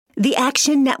The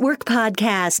Action Network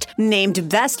Podcast, named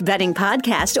Best Betting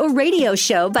Podcast or Radio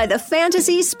Show by the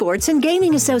Fantasy Sports and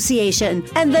Gaming Association,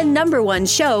 and the #1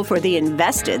 show for the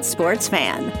invested sports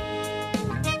fan.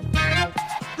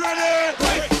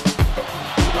 Ready?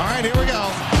 All right, here we go.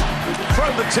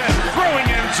 From the 10,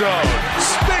 throwing end zone.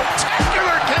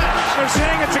 Spectacular catch. They're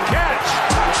saying it's a catch.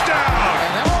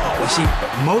 Touchdown. You see,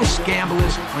 most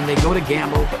gamblers, when they go to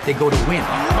gamble, they go to win.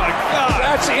 Oh, my God.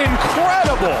 That's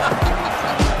incredible.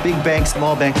 Big bank,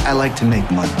 small bank, I like to make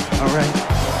money. All right?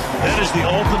 That is the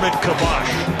ultimate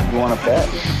kibosh. You want to bet?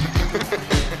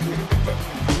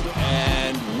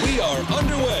 And we are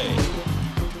underway.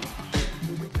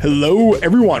 Hello,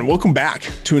 everyone. Welcome back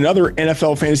to another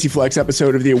NFL Fantasy Flex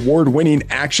episode of the award-winning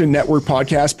Action Network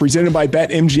podcast presented by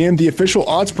BetMGM, the official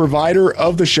odds provider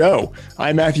of the show.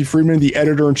 I'm Matthew Friedman, the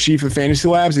editor-in-chief of Fantasy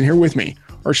Labs, and here with me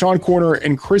are Sean Corner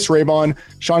and Chris Raybon.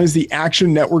 Sean is the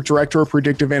Action Network Director of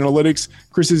Predictive Analytics.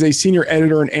 Chris is a senior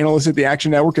editor and analyst at the Action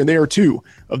Network, and they are two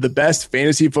of the best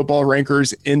fantasy football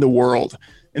rankers in the world.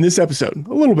 In this episode,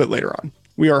 a little bit later on,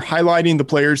 we are highlighting the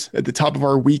players at the top of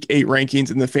our Week 8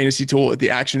 rankings in the fantasy tool at the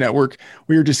Action Network.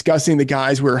 We are discussing the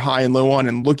guys we're high and low on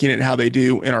and looking at how they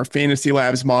do in our Fantasy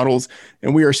Labs models,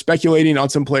 and we are speculating on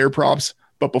some player props.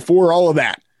 But before all of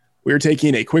that, we are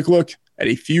taking a quick look at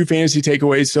a few fantasy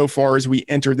takeaways so far as we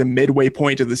enter the midway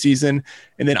point of the season.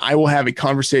 And then I will have a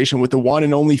conversation with the one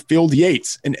and only Phil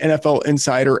Yates, an NFL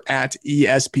insider at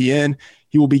ESPN.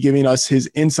 He will be giving us his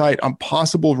insight on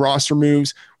possible roster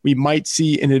moves we might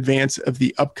see in advance of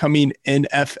the upcoming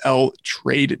NFL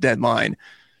trade deadline.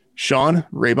 Sean,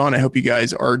 Raybon, I hope you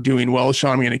guys are doing well.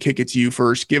 Sean, I'm going to kick it to you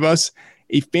first. Give us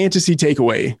a fantasy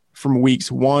takeaway from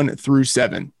weeks 1 through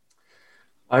 7.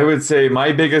 I would say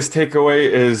my biggest takeaway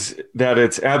is that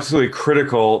it's absolutely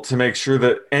critical to make sure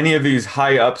that any of these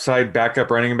high upside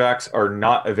backup running backs are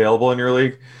not available in your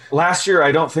league. Last year,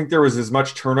 I don't think there was as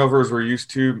much turnover as we're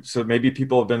used to, so maybe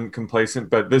people have been complacent.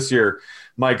 But this year,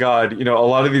 my God, a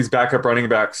lot of these backup running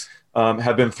backs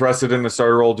have been thrusted in the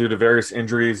starter role due to various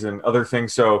injuries and other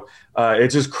things. So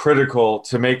it's just critical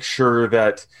to make sure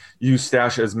that you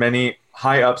stash as many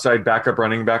high upside backup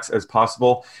running backs as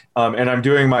possible. And I'm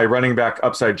doing my running back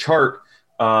upside chart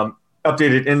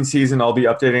updated in season. I'll be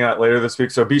updating that later this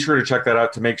week. So be sure to check that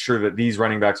out to make sure that these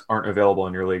running backs aren't available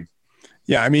in your league.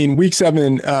 Yeah, I mean, week 7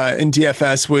 in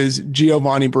DFS was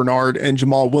Giovanni Bernard and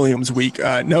Jamal Williams week.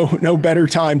 No better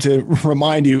time to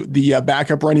remind you the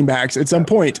backup running backs at some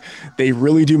point, they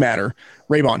really do matter.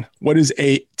 Raybon, what is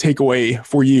a takeaway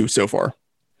for you so far?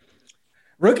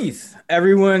 Rookies.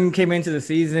 Everyone came into the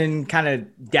season kind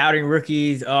of doubting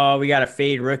rookies. Oh, we got to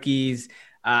fade rookies.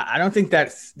 I don't think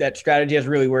that strategy has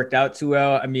really worked out too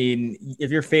well. I mean,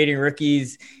 if you're fading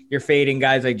rookies, you're fading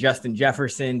guys like Justin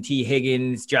Jefferson, T.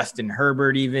 Higgins, Justin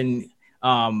Herbert, even,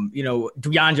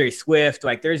 DeAndre Swift.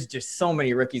 Like, there's just so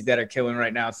many rookies that are killing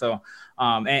right now. So,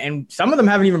 and some of them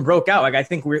haven't even broke out. Like, I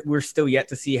think we're still yet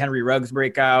to see Henry Ruggs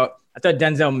break out. I thought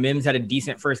Denzel Mims had a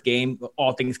decent first game,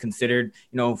 all things considered,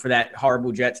 for that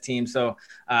horrible Jets team. So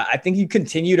I think you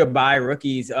continue to buy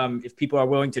rookies if people are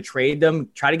willing to trade them.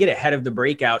 Try to get ahead of the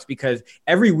breakouts, because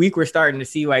every week we're starting to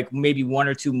see like maybe one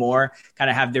or two more kind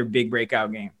of have their big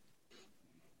breakout game.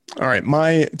 All right.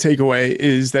 My takeaway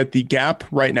is that the gap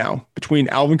right now between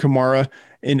Alvin Kamara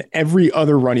and every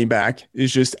other running back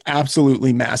is just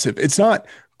absolutely massive. It's not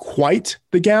quite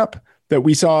the gap that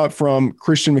we saw from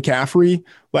Christian McCaffrey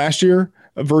last year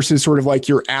versus sort of like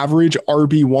your average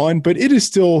RB1, but it is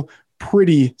still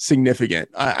pretty significant.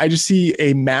 I just see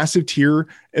a massive tier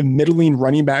of middling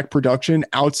running back production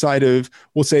outside of,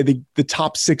 we'll say, the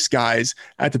top 6 guys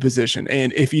at the position.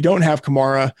 And if you don't have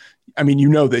Kamara, I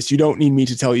mean, this, you don't need me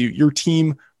to tell you, your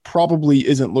team probably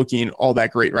isn't looking all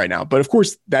that great right now. But of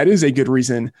course, that is a good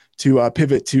reason to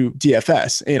pivot to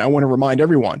DFS. And I want to remind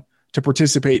everyone to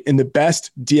participate in the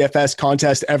best DFS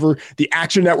contest ever, the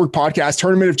Action Network Podcast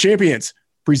Tournament of Champions,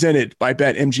 presented by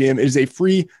BetMGM. It is a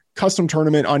free custom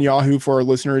tournament on Yahoo for our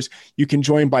listeners. You can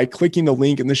join by clicking the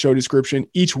link in the show description.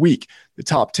 Each week, the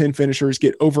top 10 finishers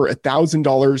get over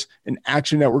 $1,000 in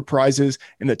Action Network prizes,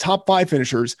 and the top 5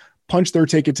 finishers punch their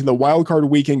ticket to the Wildcard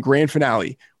Weekend Grand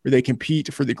Finale, where they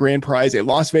compete for the grand prize, a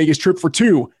Las Vegas trip for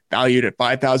 2, valued at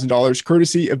 $5,000,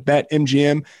 courtesy of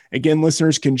BetMGM. Again,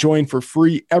 listeners can join for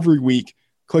free every week.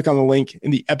 Click on the link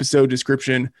in the episode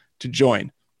description to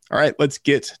join. All right, let's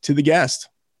get to the guest.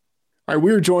 All right,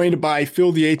 we are joined by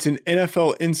Phil Yates, an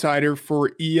NFL insider for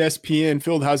ESPN.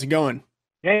 Phil, how's it going?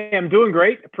 Hey, I'm doing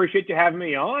great. Appreciate you having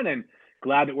me on, and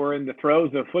glad that we're in the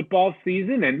throes of football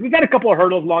season. And we've got a couple of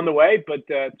hurdles along the way, but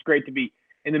it's great to be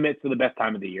in the midst of the best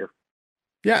time of the year.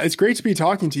 Yeah, it's great to be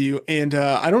talking to you. And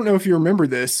I don't know if you remember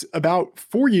this, about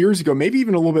 4 years ago, maybe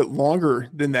even a little bit longer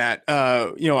than that.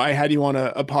 I had you on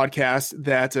a podcast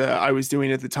that I was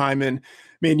doing at the time. And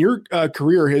man, your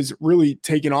career has really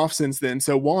taken off since then.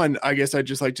 So one, I guess I'd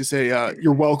just like to say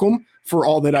you're welcome for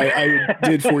all that I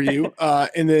did for you.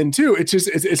 And then two,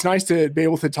 it's nice to be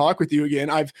able to talk with you again.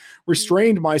 I've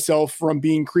restrained myself from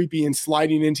being creepy and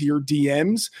sliding into your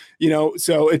DMs,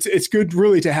 so it's good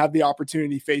really to have the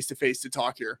opportunity face to face to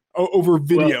talk here over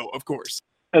video, of course.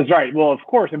 That's right. Well, of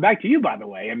course. And back to you, by the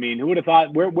way. I mean, who would have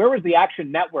thought? Where was the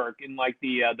Action Network in like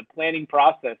the planning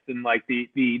process and like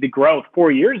the growth 4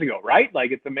 years ago, right?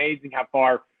 Like it's amazing how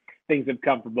far things have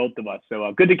come for both of us.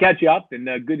 So good to catch you up and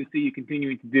good to see you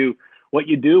continuing to do what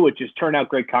you do, which is turn out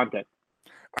great content.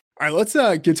 All right, let's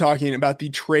get talking about the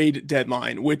trade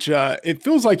deadline, which it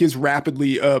feels like is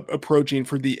rapidly approaching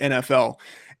for the NFL.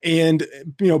 And,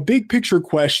 big picture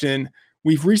question,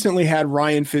 we've recently had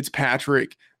Ryan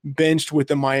Fitzpatrick benched with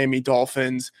the Miami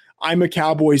Dolphins. I'm a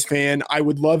Cowboys fan. I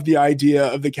would love the idea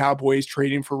of the Cowboys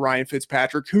trading for Ryan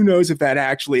Fitzpatrick. Who knows if that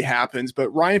actually happens,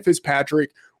 but Ryan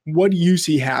Fitzpatrick, what do you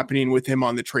see happening with him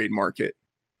on the trade market?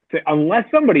 Unless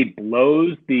somebody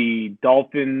blows the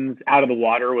Dolphins out of the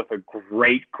water with a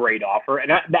great offer,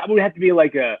 and that would have to be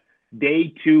like a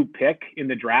day 2 pick in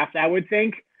the draft, I would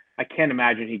think. I can't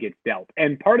imagine he gets dealt.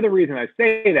 And part of the reason I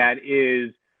say that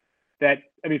is that,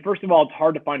 I mean, first of all, it's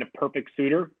hard to find a perfect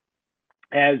suitor.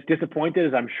 As disappointed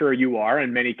as I'm sure you are,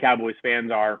 and many Cowboys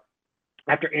fans are,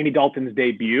 after Andy Dalton's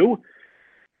debut,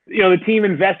 the team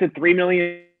invested $3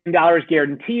 million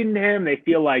guaranteed in him. They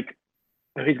feel like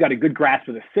he's got a good grasp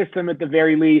of the system at the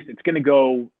very least. It's going to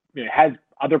go, it has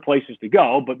other places to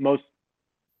go, but most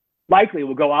likely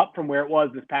will go up from where it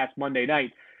was this past Monday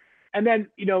night. And then,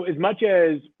 as much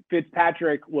as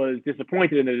Fitzpatrick was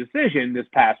disappointed in the decision this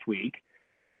past week,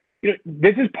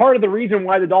 this is part of the reason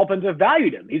why the Dolphins have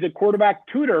valued him. He's a quarterback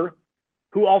tutor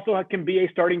who also can be a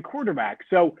starting quarterback.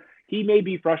 So he may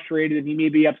be frustrated and he may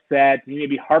be upset and he may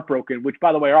be heartbroken, which,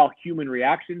 by the way, are all human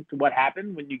reactions to what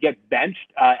happened when you get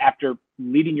benched after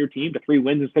leading your team to 3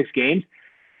 wins in 6 games.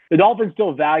 The Dolphins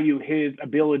still value his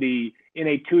ability in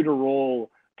a tutor role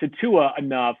to Tua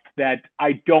enough that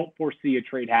I don't foresee a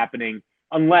trade happening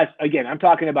unless, again, I'm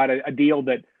talking about a deal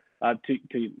that,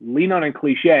 to lean on a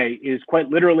cliche, is quite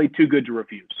literally too good to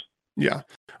refuse. Yeah. All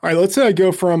right, let's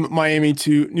go from Miami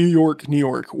to New York,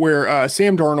 where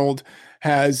Sam Darnold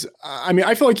has,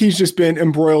 I feel like he's just been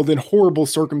embroiled in horrible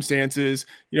circumstances,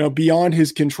 beyond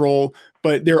his control.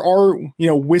 But there are,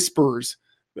 whispers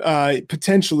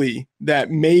potentially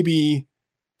that maybe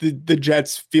the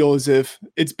Jets feel as if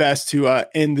it's best to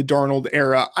end the Darnold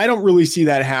era. I don't really see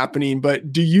that happening,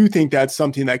 but do you think that's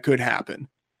something that could happen?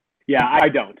 Yeah, I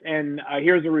don't. And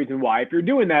here's the reason why. If you're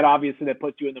doing that, obviously that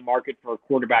puts you in the market for a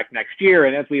quarterback next year.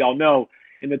 And as we all know,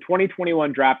 in the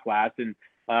 2021 draft class, and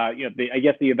I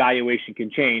guess the evaluation can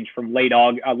change from late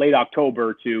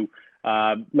October to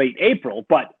late April,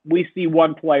 but we see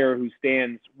one player who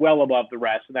stands well above the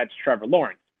rest, and that's Trevor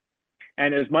Lawrence.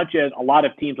 And as much as a lot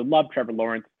of teams would love Trevor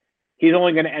Lawrence, he's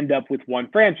only going to end up with one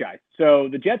franchise. So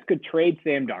the Jets could trade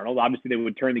Sam Darnold. Obviously, they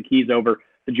would turn the keys over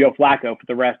to Joe Flacco for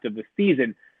the rest of the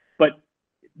season. But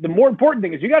the more important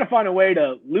thing is you got to find a way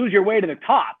to lose your way to the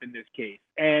top in this case.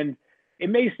 And it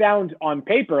may sound on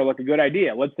paper like a good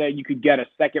idea. Let's say you could get a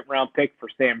 2nd-round pick for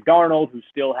Sam Darnold, who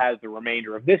still has the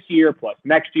remainder of this year plus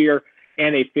next year,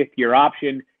 and a 5th-year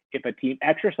option if a team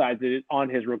exercises it on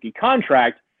his rookie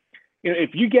contract.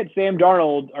 If you get Sam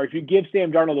Darnold, or if you give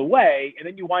Sam Darnold away, and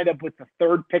then you wind up with the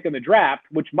 3rd pick in the draft,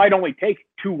 which might only take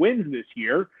 2 wins this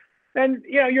year, then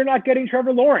you're not getting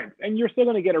Trevor Lawrence, and you're still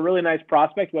going to get a really nice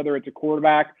prospect, whether it's a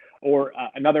quarterback or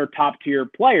another top-tier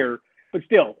player. But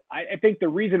still, I think the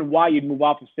reason why you'd move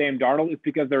off of Sam Darnold is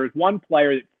because there is one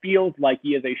player that feels like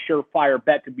he is a surefire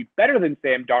bet to be better than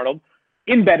Sam Darnold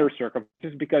in better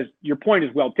circumstances, because your point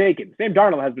is well taken. Sam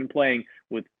Darnold has been playing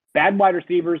with bad wide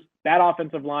receivers, bad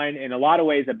offensive line, in a lot of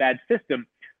ways a bad system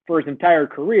for his entire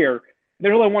career.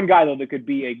 There's only one guy, though, that could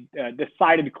be a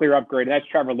decided clear upgrade, and that's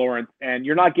Trevor Lawrence. And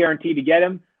you're not guaranteed to get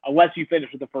him unless you finish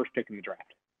with the 1st pick in the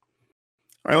draft.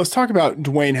 All right, let's talk about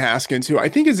Dwayne Haskins, who I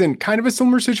think is in kind of a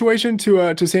similar situation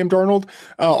to Sam Darnold,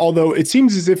 although it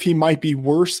seems as if he might be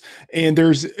worse. And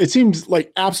it seems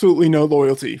like absolutely no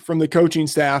loyalty from the coaching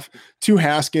staff to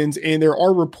Haskins. And there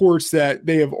are reports that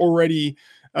they have already,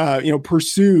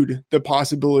 pursued the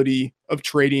possibility of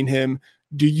trading him.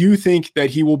 Do you think that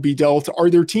he will be dealt? Are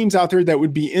there teams out there that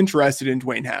would be interested in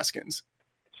Dwayne Haskins?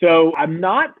 So I'm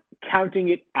not counting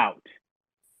it out.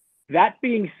 That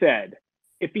being said,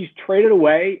 if he's traded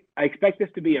away, I expect this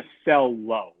to be a sell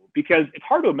low, because it's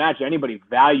hard to imagine anybody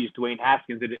values Dwayne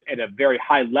Haskins at a very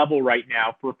high level right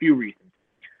now for a few reasons.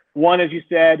 One, as you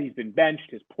said, he's been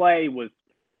benched. His play was,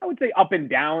 I would say, up and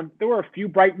down. There were a few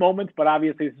bright moments, but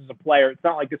obviously this is a player. It's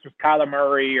not like this was Kyler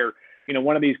Murray or,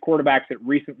 one of these quarterbacks that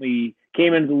recently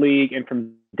came into the league and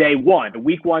from day one, the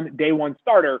week one, day one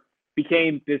starter,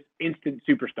 became this instant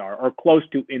superstar or close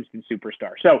to instant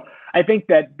superstar. So I think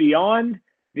that beyond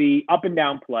the up and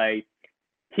down play,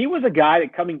 he was a guy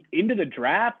that coming into the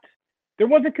draft, there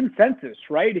was a consensus,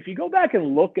 right? If you go back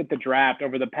and look at the draft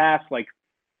over the past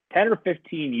 10 or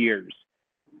 15 years,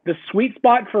 the sweet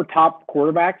spot for top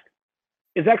quarterbacks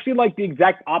is actually the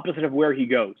exact opposite of where he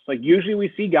goes. Usually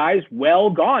we see guys well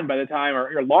gone by the time,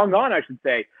 or long gone, I should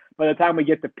say, by the time we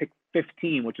get to pick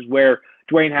 15, which is where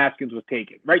Dwayne Haskins was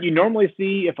taken, right? You normally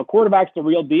see if a quarterback's the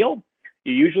real deal,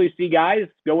 you usually see guys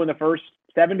go in the first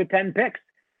 7 to 10 picks.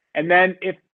 And then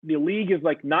if the league is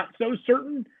not so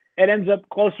certain, it ends up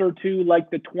closer to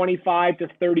the 25 to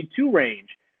 32 range.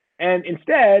 And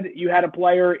instead, you had a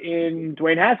player in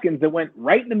Dwayne Haskins that went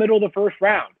right in the middle of the first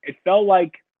round. It felt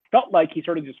like he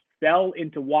sort of just fell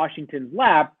into Washington's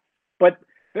lap, but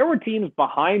there were teams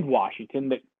behind Washington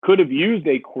that could have used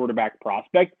a quarterback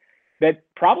prospect that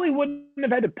probably wouldn't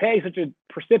have had to pay such a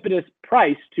precipitous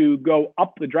price to go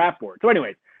up the draft board. So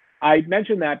anyways, I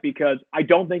mentioned that because I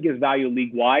don't think his value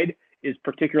league-wide is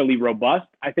particularly robust.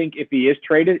 I think if he is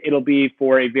traded, it'll be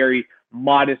for a very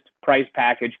modest price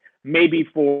package, maybe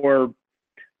for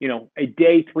a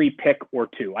day 3 pick or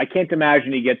 2. I can't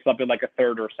imagine he gets something like a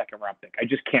 3rd or 2nd round pick. I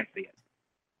just can't see it.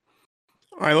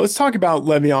 All right, let's talk about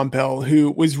Le'Veon Bell,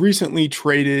 who was recently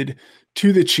traded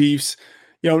to the Chiefs.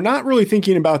 Not really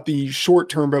thinking about the short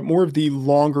term, but more of the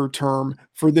longer term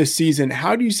for this season.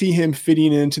 How do you see him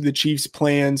fitting into the Chiefs'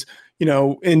 plans,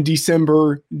 in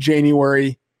December,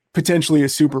 January, potentially a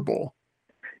Super Bowl?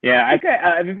 Yeah, I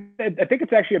think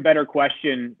it's actually a better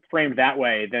question framed that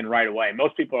way than right away.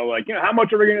 Most people are like, how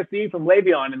much are we going to see from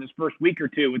Le'Veon in this first week or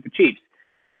two with the Chiefs?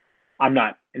 I'm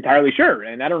not entirely sure,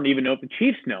 and I don't even know if the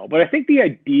Chiefs know. But I think the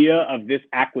idea of this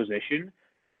acquisition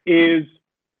is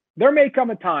there may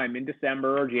come a time in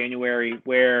December or January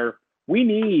where we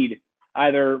need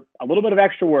either a little bit of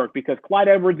extra work because Clyde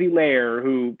Edwards-Helaire,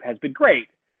 who has been great,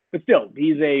 but still,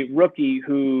 he's a rookie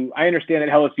who I understand that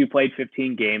LSU played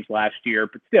 15 games last year,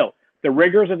 but still, the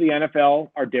rigors of the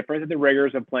NFL are different than the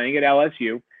rigors of playing at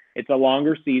LSU. It's a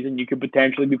longer season. You could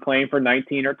potentially be playing for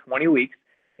 19 or 20 weeks.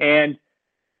 And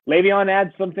Le'Veon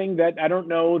adds something that I don't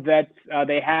know that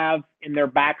they have in their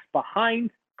backs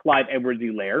behind Clyde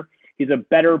Edwards-Helaire. He's a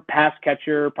better pass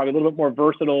catcher, probably a little bit more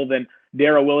versatile than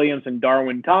Darrell Williams and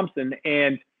Darwin Thompson.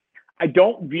 And I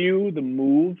don't view the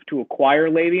move to acquire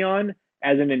Le'Veon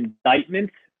as an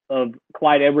indictment of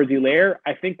Clyde Edwards-Helaire.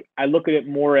 I think I look at it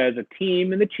more as a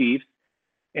team in the Chiefs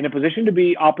in a position to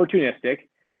be opportunistic,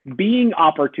 being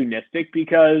opportunistic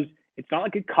because it's not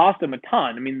like it cost them a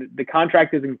ton. I mean, the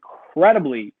contract is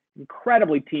incredibly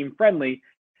team friendly.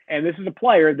 And this is a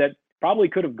player that probably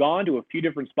could have gone to a few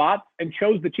different spots and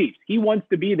chose the Chiefs. He wants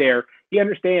to be there. He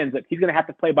understands that he's going to have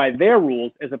to play by their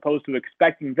rules as opposed to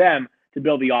expecting them to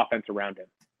build the offense around him.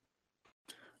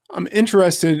 I'm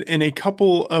interested in a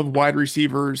couple of wide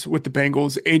receivers with the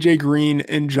Bengals, AJ Green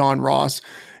and John Ross.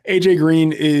 AJ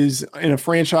Green is in a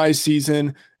franchise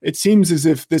season. It seems as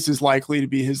if this is likely to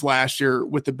be his last year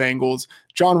with the Bengals.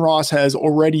 John Ross has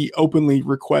already openly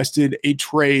requested a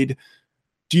trade.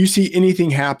 Do you see anything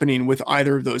happening with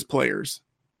either of those players?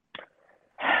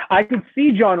 I could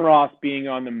see John Ross being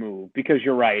on the move because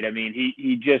you're right. I mean,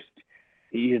 he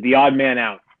is the odd man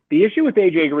out. The issue with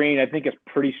AJ Green, I think, is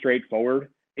pretty straightforward.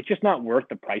 It's just not worth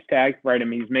the price tag, right? I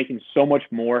mean, he's making so much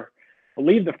more. I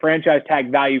believe the franchise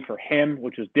tag value for him,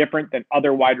 which was different than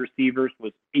other wide receivers,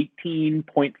 was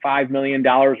 $18.5 million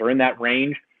or in that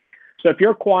range. So if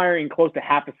you're acquiring close to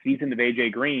half a season of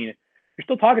AJ Green, you're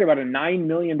still talking about a $9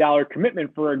 million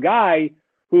commitment for a guy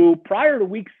who prior to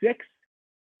week 6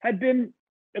 had been,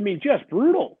 just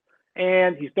brutal.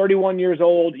 And he's 31 years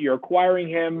old. You're acquiring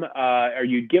him. Are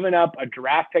you giving up a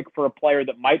draft pick for a player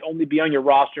that might only be on your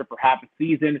roster for half a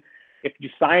season? If you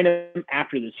sign him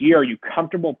after this year, are you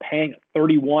comfortable paying a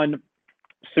 31,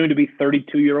 soon to be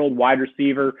 32-year-old wide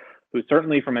receiver who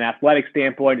certainly from an athletic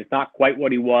standpoint is not quite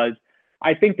what he was?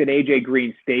 I think that AJ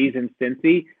Green stays in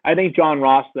Cincy. I think John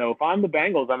Ross, though, if I'm the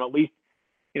Bengals, I'm at least,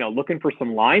 looking for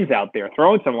some lines out there,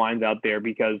 throwing some lines out there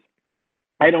because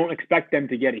I don't expect them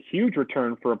to get a huge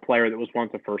return for a player that was once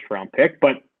a first-round pick.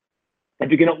 But if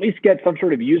you can at least get some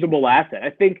sort of usable asset, I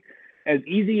think as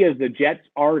easy as the Jets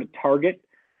are to target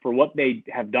for what they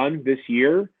have done this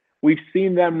year, we've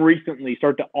seen them recently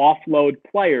start to offload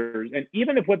players. And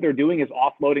even if what they're doing is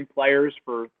offloading players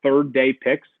for third-day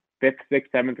picks, fifth,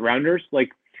 sixth, seventh rounders.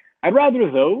 Like, I'd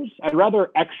rather those. I'd rather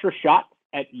extra shots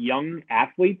at young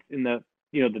athletes in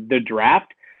the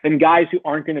draft than guys who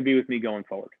aren't going to be with me going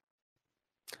forward.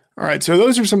 All right, so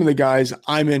those are some of the guys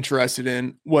I'm interested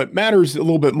in. What matters a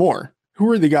little bit more, who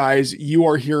are the guys you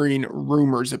are hearing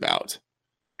rumors about?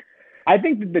 I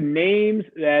think that the names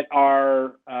that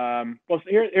are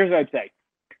here's what I'd say.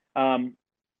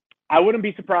 I wouldn't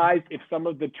be surprised if some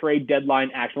of the trade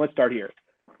deadline action, let's start here,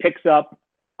 picks up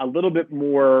a little bit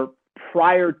more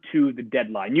prior to the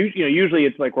deadline. Usually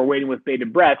it's like we're waiting with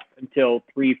bated breath until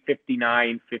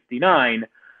 3:59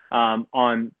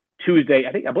 on Tuesday.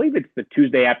 I believe it's the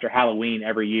Tuesday after Halloween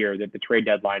every year that the trade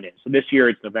deadline is. So this year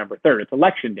it's November 3rd. It's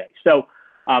election day. So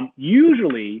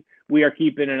usually we are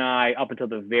keeping an eye up until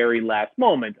the very last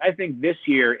moment. I think this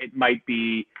year it might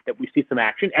be that we see some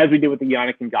action, as we did with the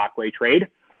Yannick Ngakoue trade,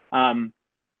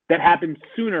 that happens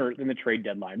sooner than the trade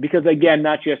deadline. Because again,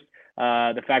 not just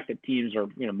the fact that teams are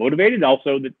motivated,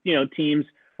 also that teams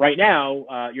right now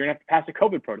you're gonna have to pass a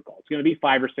COVID protocol. It's going to be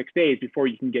 5 or 6 days before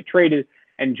you can get traded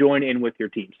and join in with your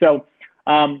team. So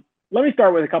let me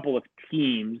start with a couple of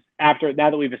teams now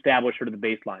that we've established sort of the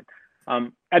baseline.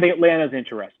 I think Atlanta's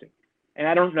interesting. And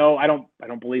I don't know, I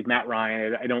don't believe Matt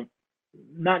Ryan.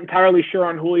 Not entirely sure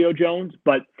on Julio Jones,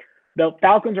 but the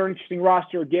Falcons are an interesting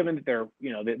roster given that they're,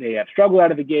 they have struggled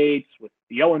out of the gates with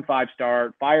the 0-5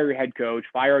 start, fire your head coach,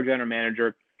 fire your general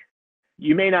manager.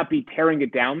 You may not be tearing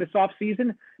it down this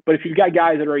offseason, but if you've got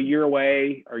guys that are a year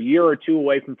away or a year or two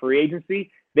away from free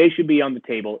agency, they should be on the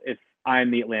table if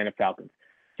I'm the Atlanta Falcons.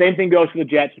 Same thing goes for the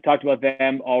Jets. We talked about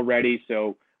them already.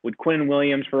 So would Quinn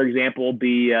Williams, for example,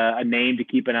 be a name to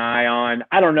keep an eye on?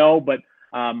 I don't know, but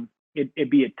it'd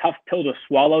be a tough pill to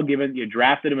swallow given you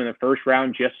drafted him in the first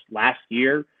round just last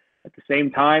year. At the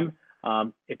same time,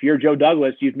 if you're Joe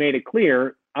Douglas, you've made it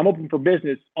clear, I'm open for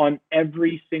business on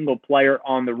every single player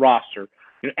on the roster.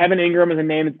 Evan Ingram is a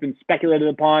name that's been speculated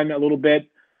upon a little bit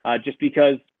just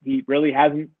because he really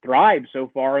hasn't thrived so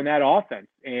far in that offense.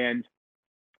 And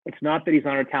it's not that he's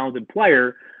not a talented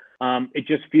player. It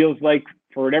just feels like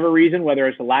for whatever reason, whether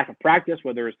it's a lack of practice,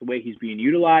 whether it's the way he's being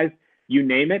utilized, you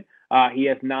name it, he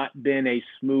has not been a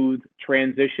smooth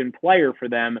transition player for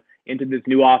them into this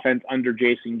new offense under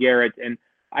Jason Garrett. And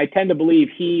I tend to believe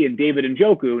he and David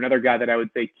Njoku, another guy that I would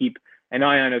say keep an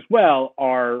eye on as well,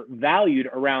 are valued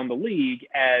around the league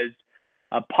as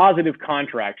positive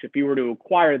contracts if you were to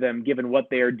acquire them, given what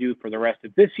they are due for the rest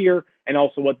of this year and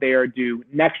also what they are due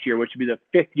next year, which would be the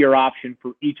fifth-year option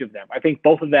for each of them. I think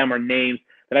both of them are names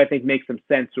that I think make some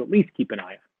sense to at least keep an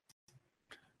eye on.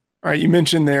 All right, you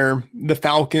mentioned there the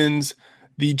Falcons,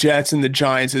 the Jets, and the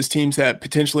Giants as teams that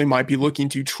potentially might be looking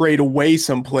to trade away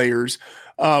some players.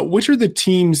 Which are the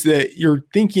teams that you're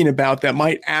thinking about that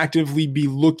might actively be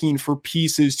looking for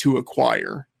pieces to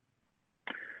acquire?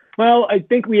 Well, I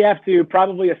think we have to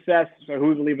probably assess who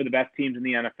we believe are the best teams in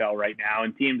the NFL right now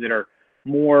and teams that are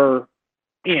more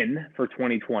in for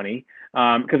 2020.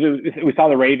 Because we saw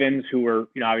the Ravens, who were,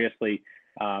 obviously,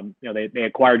 they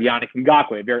acquired Yannick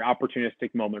Ngakoue, a very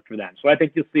opportunistic moment for them. So I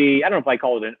think you'll see, I don't know if I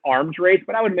call it an arms race,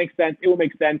 but it would make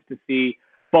sense to see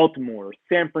Baltimore,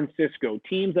 San Francisco,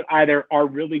 teams that either are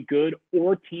really good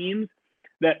or teams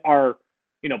that are,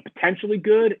 potentially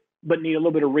good, but need a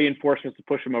little bit of reinforcements to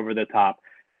push them over the top.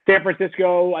 San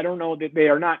Francisco, I don't know that they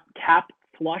are not cap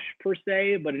flush per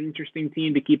se, but an interesting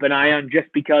team to keep an eye on just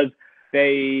because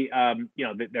they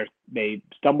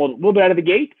stumbled a little bit out of the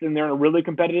gates and they're in a really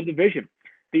competitive division.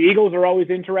 The Eagles are always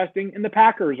interesting, and the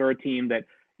Packers are a team that,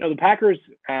 the Packers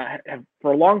have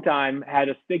for a long time had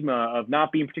a stigma of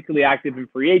not being particularly active in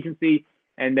free agency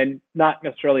and then not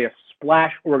necessarily a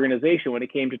splash organization when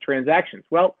it came to transactions.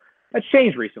 Well, that's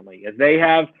changed recently as they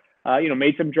have,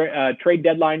 made some trade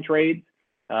deadline trades,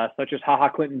 such as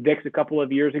HaHa Clinton-Dix a couple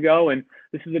of years ago. And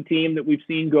this is a team that we've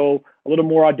seen go a little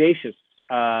more audacious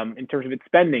in terms of its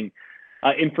spending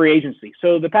in free agency.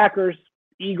 So the Packers,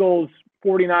 Eagles,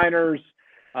 49ers,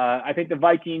 I think the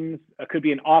Vikings could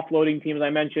be an offloading team, as I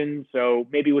mentioned. So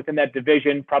maybe within that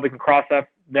division, probably can cross up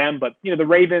them. But, the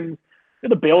Ravens,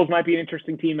 the Bills might be an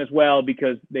interesting team as well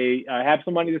because they have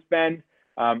some money to spend.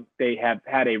 They have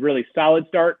had a really solid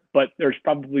start, but there's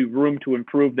probably room to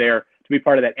improve there to be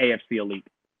part of that AFC elite.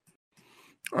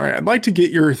 All right. I'd like to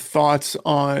get your thoughts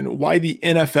on why the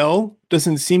NFL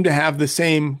doesn't seem to have the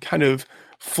same kind of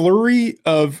flurry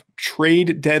of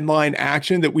trade deadline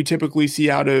action that we typically see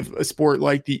out of a sport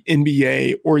like the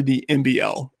NBA or the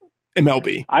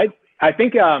MLB. I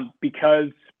think because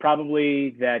probably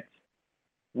that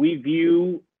we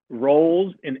view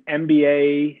roles in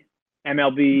NBA,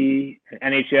 MLB,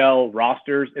 and NHL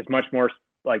rosters as much more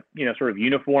like, sort of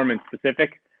uniform and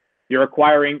specific. you're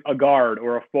acquiring a guard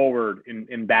or a forward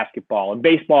in basketball. In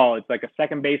baseball, it's like a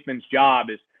second baseman's job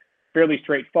is fairly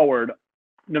straightforward,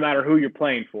 no matter who you're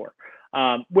playing for.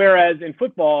 Whereas in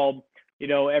football,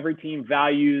 every team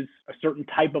values a certain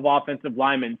type of offensive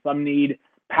lineman. Some need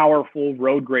powerful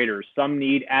road graders. Some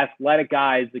need athletic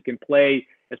guys that can play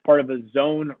as part of a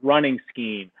zone running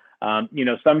scheme.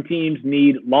 Some teams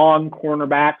need long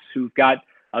cornerbacks who've got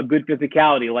a good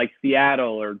physicality, like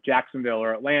Seattle or Jacksonville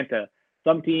or Atlanta.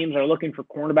 Some teams are looking for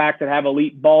cornerbacks that have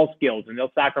elite ball skills, and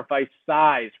they'll sacrifice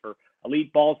size for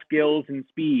elite ball skills and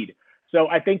speed. So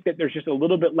I think that there's just a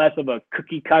little bit less of a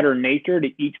cookie cutter nature to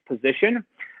each position.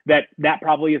 That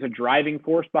probably is a driving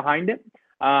force behind it.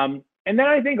 And then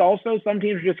I think also some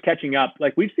teams are just catching up.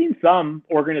 Like we've seen some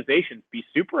organizations be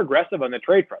super aggressive on the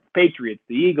trade front. The Patriots,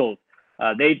 the Eagles,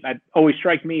 they always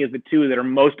strike me as the two that are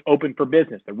most open for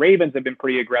business. The Ravens have been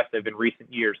pretty aggressive in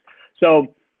recent years.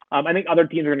 So I think other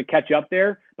teams are going to catch up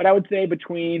there. But I would say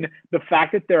between the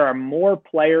fact that there are more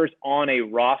players on a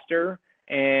roster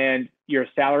and your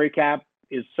salary cap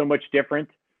is so much different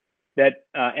that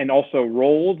and also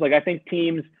roles, like I think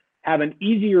teams have an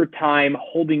easier time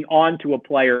holding on to a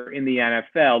player in the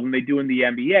NFL than they do in the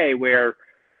NBA, where,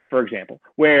 for example,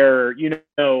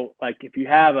 like if you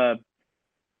have a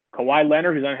Kawhi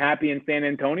Leonard who's unhappy in San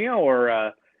Antonio,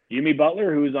 or Jimmy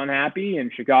Butler who's unhappy in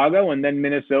Chicago, and then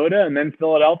Minnesota, and then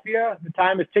Philadelphia, the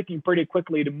time is ticking pretty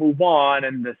quickly to move on,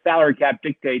 and the salary cap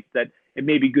dictates that it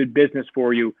may be good business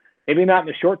for you, maybe not in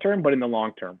the short term, but in the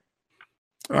long term.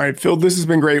 All right, Phil, this has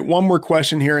been great. One more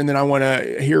question here, and then I want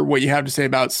to hear what you have to say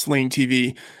about Sling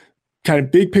TV. Kind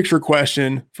of big picture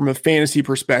question from a fantasy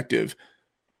perspective.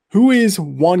 Who is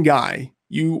one guy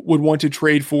you would want to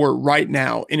trade for right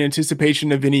now in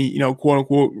anticipation of any, quote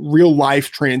unquote, real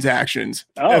life transactions?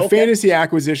 A fantasy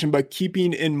acquisition, but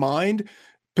keeping in mind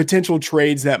potential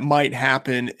trades that might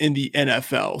happen in the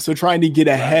NFL. So trying to get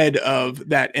ahead of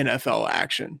that NFL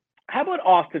action. How about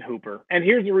Austin Hooper? And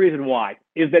here's the reason why,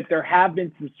 is that there have been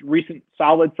some recent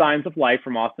solid signs of life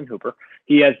from Austin Hooper.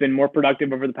 He has been more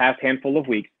productive over the past handful of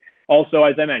weeks. Also,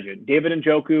 as I mentioned, David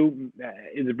Njoku,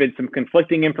 there's been some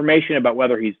conflicting information about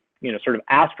whether he's, sort of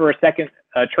asked for a second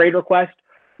trade request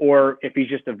or if he's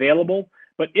just available.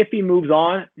 But if he moves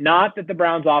on, not that the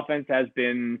Browns offense has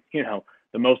been,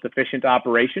 the most efficient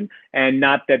operation, and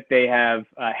not that they have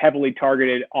heavily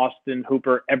targeted Austin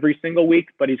Hooper every single week,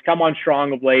 but he's come on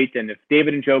strong of late. And if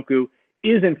David Njoku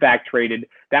is in fact traded,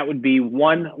 that would be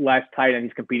one less tight end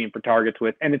he's competing for targets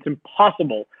with. And it's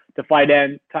impossible to find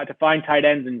tight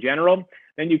ends in general.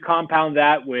 Then you compound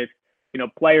that with,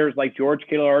 players like George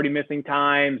Kittle already missing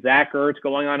time, Zach Ertz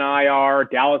going on IR,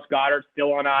 Dallas Goedert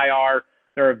still on IR.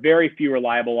 There are very few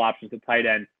reliable options at tight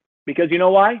end, because you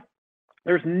know why?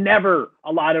 There's never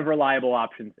a lot of reliable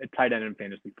options at tight end in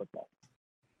fantasy football.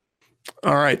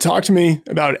 All right. Talk to me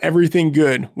about everything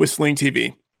good with Sling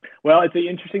TV. Well, it's an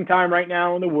interesting time right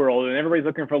now in the world, and everybody's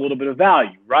looking for a little bit of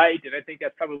value, right? And I think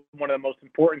that's probably one of the most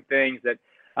important things that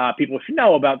people should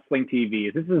know about Sling TV.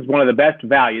 Is this is one of the best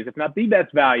values, if not the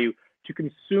best value, to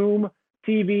consume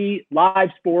TV, live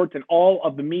sports, and all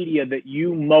of the media that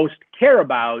you most care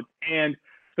about. And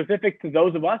specific to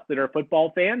those of us that are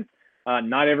football fans,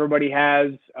 not everybody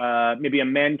has maybe a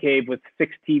man cave with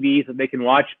 6 TVs that they can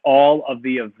watch all of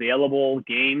the available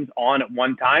games on at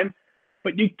one time.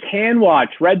 But you can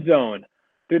watch Red Zone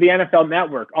through the NFL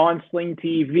Network on Sling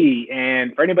TV.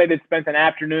 And for anybody that spent an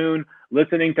afternoon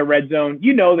listening to Red Zone,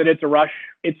 you know that it's a rush.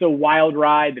 It's a wild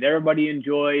ride that everybody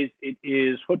enjoys. It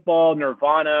is football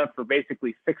nirvana for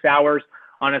basically 6 hours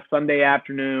on a Sunday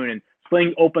afternoon. And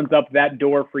Sling opens up that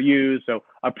door for you. So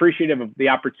appreciative of the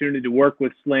opportunity to work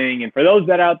with Sling. And for those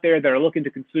that out there that are looking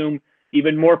to consume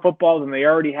even more football than they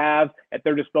already have at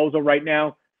their disposal right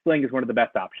now, Sling is one of the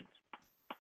best options.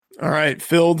 All right,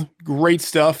 Phil, great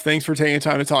stuff. Thanks for taking the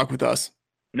time to talk with us.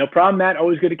 No problem, Matt.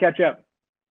 Always good to catch up.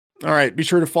 All right, be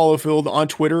sure to follow Phil on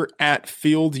Twitter at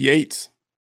Field Yates.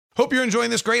 Hope you're enjoying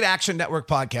this great Action Network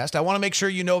podcast. I want to make sure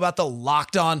you know about the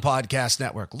Locked On Podcast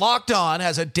Network. Locked On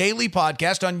has a daily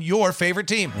podcast on your favorite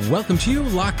team. Welcome to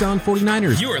Locked On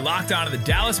 49ers. You are locked on to the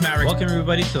Dallas Mavericks. Welcome,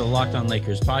 everybody, to the Locked On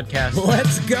Lakers podcast.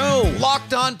 Let's go.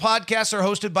 Locked On podcasts are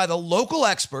hosted by the local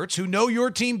experts who know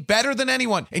your team better than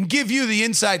anyone and give you the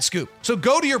inside scoop. So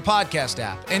go to your podcast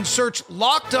app and search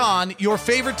Locked On, your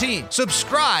favorite team.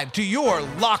 Subscribe to your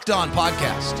Locked On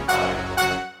podcast.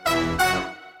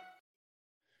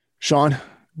 Sean,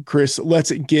 Chris,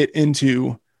 let's get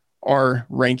into our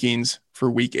rankings for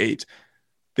week 8.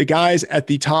 The guys at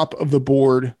the top of the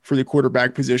board for the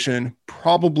quarterback position,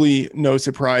 probably no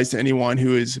surprise to anyone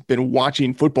who has been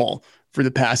watching football for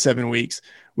the past 7 weeks.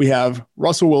 We have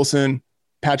Russell Wilson,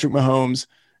 Patrick Mahomes,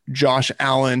 Josh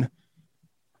Allen,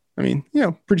 I mean,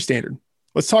 pretty standard.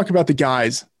 Let's talk about the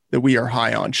guys that we are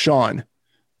high on. Sean,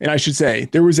 and I should say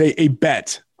there was a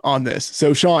bet on this.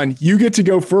 So Sean, you get to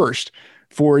go first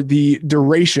for the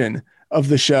duration of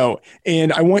the show.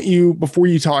 And I want you, before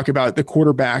you talk about the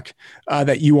quarterback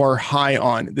that you are high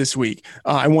on this week,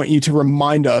 I want you to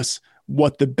remind us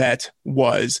what the bet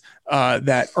was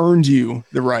that earned you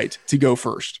the right to go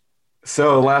first.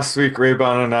 So last week,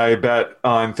 Raybon and I bet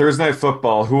on Thursday Night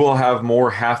Football who will have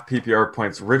more half PPR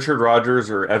points, Richard Rodgers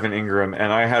or Evan Ingram.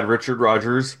 And I had Richard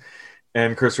Rodgers,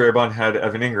 and Chris Raybon had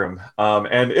Evan Ingram.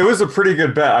 And it was a pretty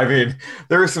good bet. I mean,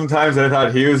 there were some times I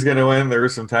thought he was going to win. There were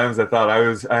some times I thought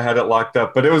I had it locked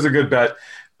up, but it was a good bet.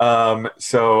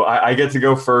 So I get to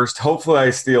go first. Hopefully I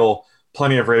steal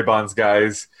plenty of Raybon's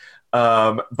guys.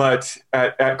 But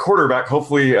at quarterback,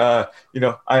 hopefully, I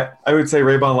would say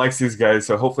Raybon likes these guys.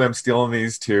 So hopefully I'm stealing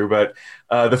these too. But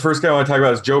the first guy I want to talk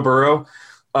about is Joe Burrow.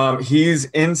 He's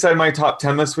inside my top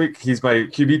 10 this week. He's my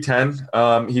QB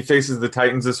 10. He faces the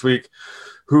Titans this week,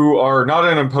 who are not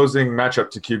an imposing matchup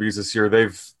to QBs this year.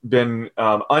 They've been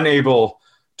unable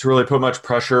to really put much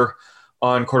pressure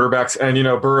on quarterbacks. And,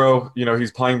 Burrow,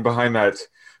 he's playing behind that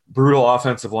brutal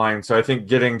offensive line. So I think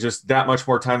getting just that much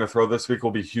more time to throw this week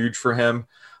will be huge for him.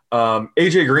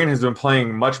 AJ Green has been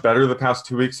playing much better the past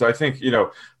 2 weeks. So I think,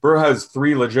 Burrow has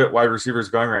 3 legit wide receivers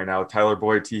going right now, Tyler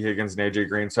Boyd, T. Higgins, and AJ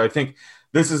Green. So I think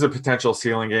this is a potential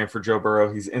ceiling game for Joe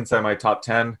Burrow. He's inside my top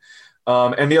 10.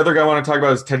 And the other guy I want to talk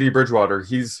about is Teddy Bridgewater.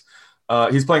 He's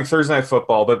playing Thursday Night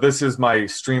Football, but this is my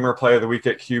streamer play of the week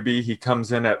at QB. He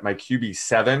comes in at my QB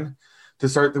 7 to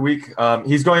start the week.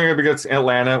 He's going up against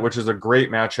Atlanta, which is a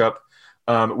great matchup.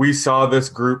 We saw this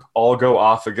group all go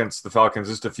off against the Falcons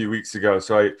just a few weeks ago.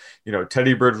 So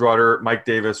Teddy Bridgewater, Mike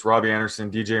Davis, Robbie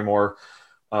Anderson, DJ Moore,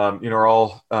 are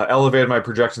all elevated my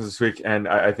projections this week. And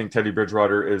I think Teddy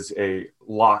Bridgewater is a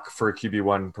lock for a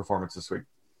QB1 performance this week.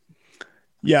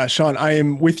 Yeah, Sean, I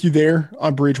am with you there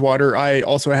on Bridgewater. I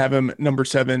also have him number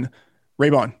 7.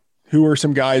 Raybon, who are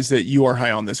some guys that you are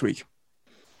high on this week?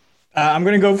 I'm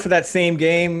going to go for that same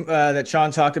game that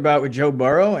Sean talked about with Joe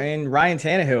Burrow and Ryan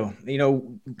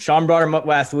Tannehill. Sean brought him up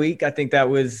last week. I think that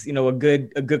was, a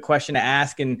good question to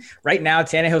ask. And right now,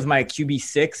 Tannehill's my QB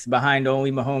 6 behind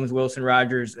only Mahomes, Wilson,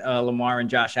 Rodgers, Lamar, and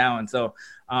Josh Allen. So,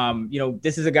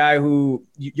 this is a guy who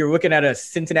you're looking at a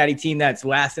Cincinnati team that's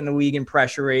last in the league in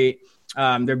pressure rate.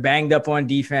 They're banged up on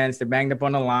defense. They're banged up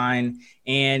on the line.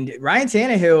 And Ryan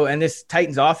Tannehill and this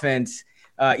Titans offense,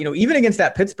 even against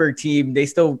that Pittsburgh team, they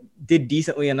still did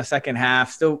decently in the second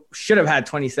half, still should have had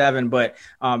 27. But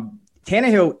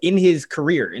Tannehill in his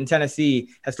career in Tennessee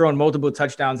has thrown multiple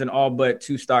touchdowns in all but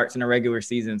 2 starts in a regular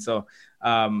season. So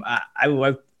I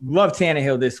love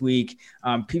Tannehill this week.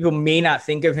 People may not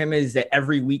think of him as the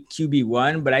every week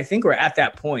QB1, but I think we're at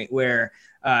that point where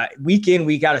week in,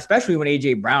 week out, especially when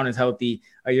A.J. Brown is healthy,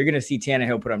 you're going to see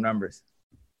Tannehill put up numbers.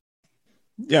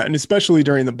 Yeah, and especially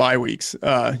during the bye weeks,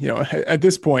 at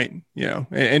this point,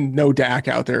 and no Dak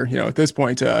out there, at this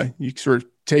point, you sort of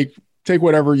take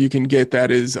whatever you can get that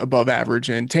is above average.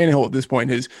 And Tannehill at this point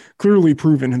has clearly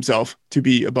proven himself to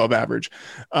be above average.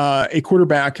 A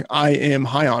quarterback I am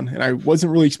high on, and I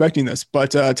wasn't really expecting this,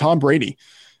 but Tom Brady.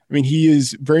 I mean, he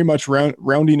is very much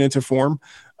rounding into form.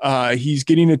 He's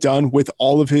getting it done with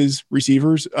all of his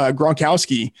receivers.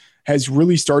 Gronkowski has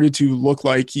really started to look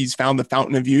like he's found the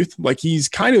fountain of youth. Like he's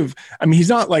he's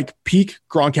not like peak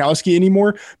Gronkowski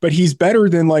anymore, but he's better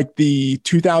than like the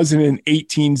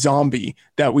 2018 zombie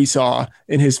that we saw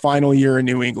in his final year in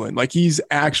New England. Like he's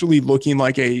actually looking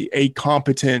like a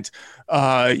competent,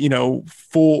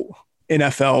 full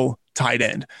NFL tight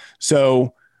end.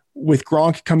 So with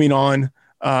Gronk coming on,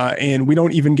 and we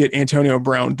don't even get Antonio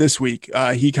Brown this week.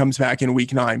 He comes back in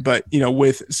week 9, but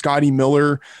with Scotty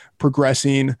Miller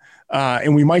progressing,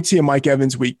 and we might see a Mike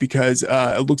Evans week because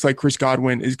it looks like Chris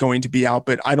Godwin is going to be out,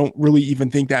 but I don't really even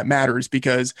think that matters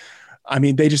because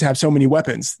they just have so many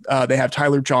weapons. They have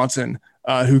Tyler Johnson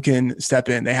who can step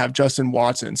in. They have Justin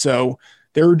Watson. So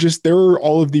there are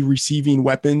all of the receiving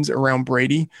weapons around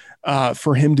Brady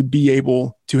for him to be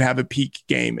able to have a peak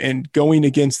game. And going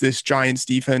against this Giants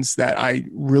defense that I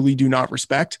really do not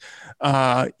respect,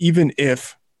 even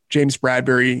if James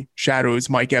Bradbury shadows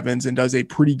Mike Evans and does a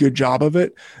pretty good job of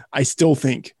it, I still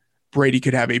think Brady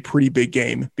could have a pretty big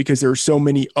game because there are so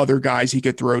many other guys he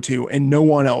could throw to, and no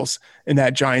one else in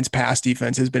that Giants pass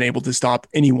defense has been able to stop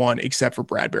anyone except for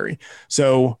Bradbury.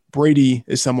 So Brady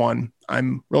is someone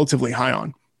I'm relatively high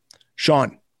on.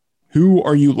 Sean, who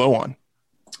are you low on?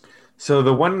 So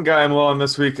the one guy I'm low on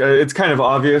this week, it's kind of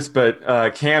obvious,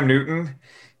 but Cam Newton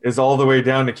is all the way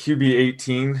down to QB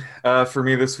 18 for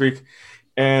me this week.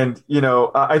 And,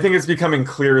 I think it's becoming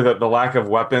clear that the lack of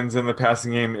weapons in the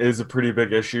passing game is a pretty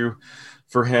big issue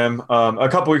for him. A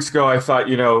couple weeks ago, I thought,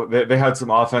 they had some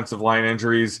offensive line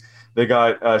injuries. They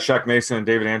got Shaq Mason and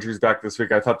David Andrews back this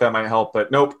week. I thought that might help,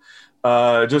 but nope.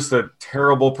 Just a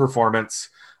terrible performance.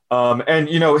 And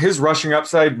his rushing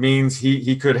upside means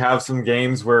he could have some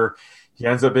games where he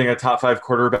ends up being a top 5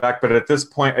 quarterback. But at this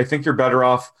point, I think you're better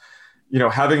off,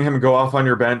 having him go off on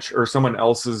your bench or someone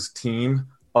else's team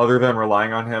other than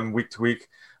relying on him week to week.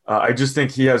 I just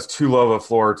think he has too low of a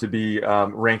floor to be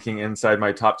ranking inside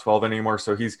my top 12 anymore.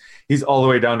 So he's all the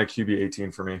way down to QB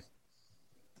 18 for me.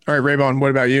 All right, Raybon,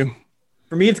 what about you?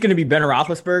 For me, it's going to be Ben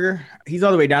Roethlisberger. He's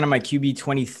all the way down to my QB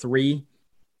 23.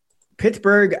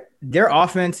 Pittsburgh, their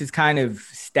offense is kind of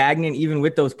stagnant, even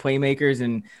with those playmakers.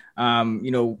 And,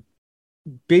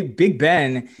 Big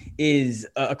Ben is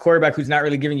a quarterback who's not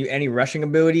really giving you any rushing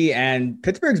ability. And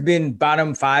Pittsburgh's been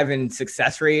bottom 5 in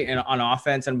success rate on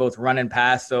offense on both run and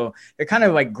pass. So they're kind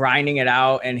of like grinding it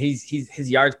out. And his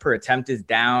yards per attempt is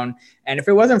down. And if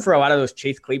it wasn't for a lot of those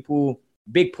Chase Claypool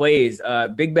big plays,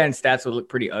 Big Ben stats would look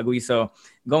pretty ugly. So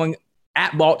going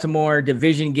at Baltimore,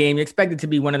 division game, you expect it to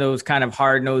be one of those kind of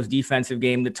hard-nosed defensive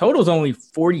game. The total's only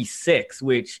 46,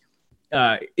 which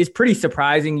is pretty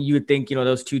surprising. You would think,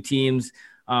 those two teams,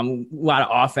 a lot of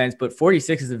offense, but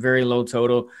 46 is a very low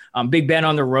total. Big Ben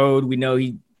on the road, we know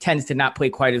he tends to not play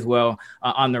quite as well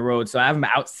on the road. So I have him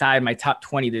outside my top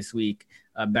 20 this week,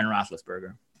 Ben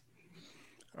Roethlisberger.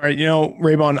 All right,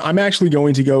 Raybon, I'm actually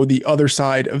going to go the other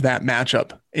side of that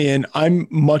matchup, and I'm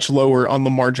much lower on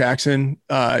Lamar Jackson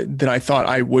than I thought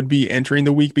I would be entering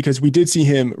the week, because we did see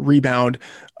him rebound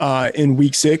in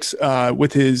week 6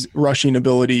 with his rushing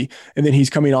ability, and then he's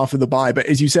coming off of the bye. But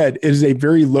as you said, it is a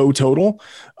very low total,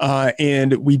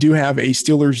 and we do have a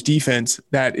Steelers defense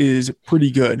that is pretty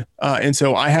good. And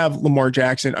so I have Lamar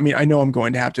Jackson. I mean, I know I'm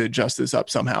going to have to adjust this up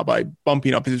somehow by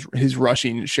bumping up his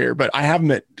rushing share, but I have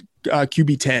him at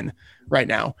QB 10 right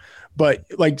now. But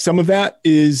like some of that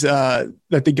is that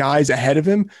the guys ahead of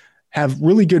him have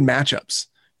really good matchups.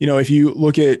 If you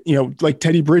look at, like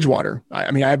Teddy Bridgewater,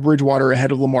 I have Bridgewater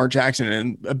ahead of Lamar Jackson,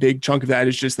 and a big chunk of that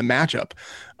is just the matchup.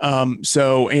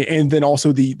 And then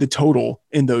also the total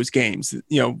in those games,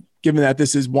 given that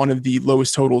this is one of the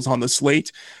lowest totals on the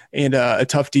slate and a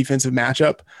tough defensive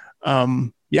matchup.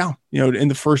 In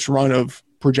the first run of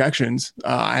projections,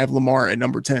 I have Lamar at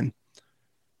number 10.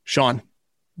 Sean,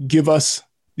 give us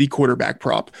the quarterback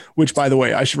prop, which, by the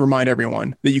way, I should remind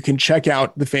everyone that you can check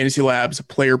out the Fantasy Labs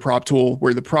player prop tool,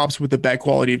 where the props with the bet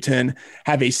quality of 10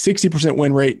 have a 60%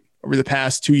 win rate over the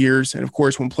past 2 years. And of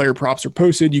course, when player props are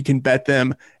posted, you can bet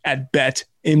them at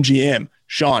BetMGM.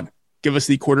 Sean, give us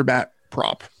the quarterback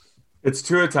prop. It's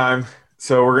Tua time.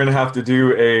 So we're going to have to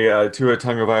do a Tua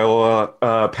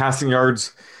Tagovailoa passing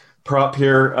yards prop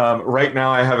here. Right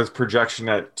now, I have his projection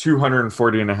at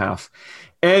 240.5.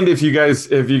 And if you guys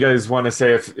want to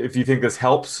say if you think this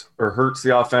helps or hurts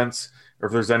the offense, or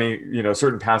if there's any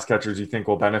certain pass catchers you think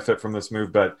will benefit from this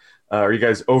move, but are you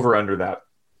guys over under that?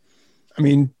 I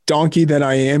mean, donkey that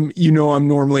I am, I'm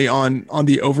normally on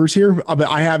the overs here, but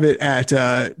I have it at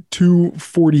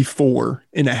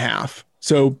 244.5.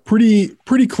 So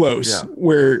pretty close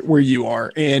where you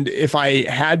are. And if I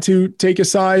had to take a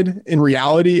side, in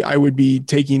reality, I would be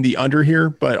taking the under here,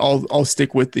 but I'll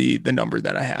stick with the number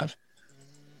that I have.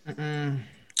 I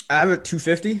have it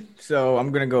 250, so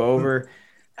I'm gonna go over.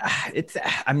 It's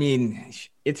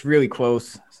really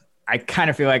close. I kind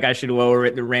of feel like I should lower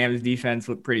it. The Rams defense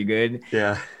look pretty good.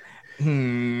 Yeah.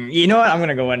 You know what? I'm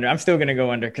gonna go under. I'm still gonna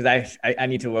go under because I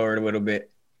need to lower it a little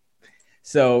bit.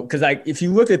 So, because if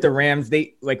you look at the Rams,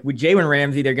 they with Jalen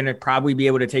Ramsey, they're gonna probably be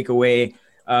able to take away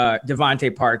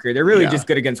Devontae Parker. They're really just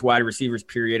good against wide receivers,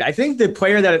 period. I think the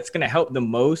player that it's going to help the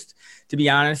most, to be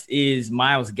honest, is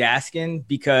Myles Gaskin,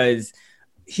 because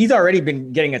he's already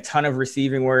been getting a ton of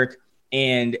receiving work.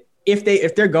 And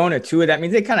if they're going to Tua, that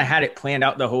means they kind of had it planned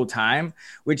out the whole time,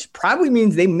 which probably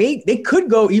means they could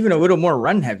go even a little more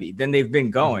run heavy than they've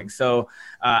been going. So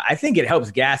I think it helps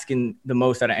Gaskin the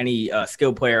most out of any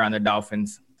skill player on the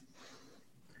Dolphins.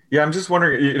 Yeah, I'm just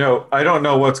wondering, I don't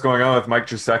know what's going on with Mike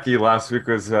Gesicki. Last week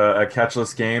was a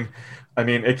catchless game. I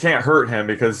mean, it can't hurt him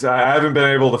because I haven't been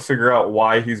able to figure out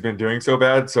why he's been doing so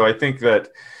bad. So I think that,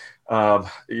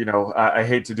 I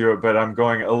hate to do it, but I'm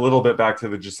going a little bit back to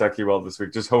the Gesicki well this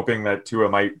week, just hoping that Tua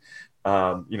might,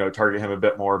 target him a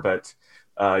bit more. But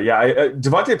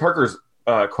Devontae Parker's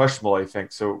questionable, I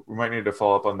think. So we might need to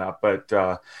follow up on that.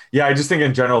 But yeah, I just think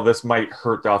in general, this might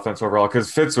hurt the offense overall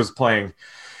because Fitz was playing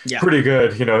pretty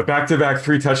good, back-to-back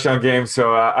 3 touchdown games.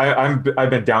 So I've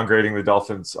been downgrading the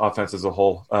Dolphins offense as a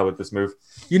whole with this move.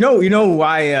 You know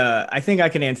why? I think I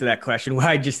can answer that question.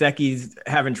 Why Gesicki's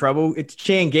having trouble? It's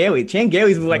Chan Gailey. Chan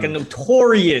Gailey's like a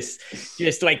notorious,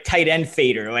 just like tight end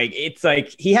fader. Like it's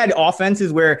like he had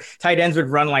offenses where tight ends would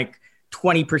run like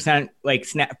 20% like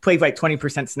play like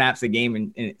 20% snaps a game,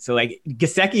 and so like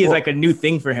Gesicki is like a new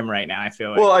thing for him right now. I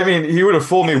feel like. Well, I mean, he would have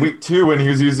fooled me week 2 when he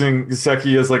was using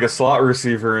Gesicki as like a slot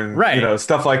receiver and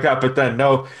stuff like that. But then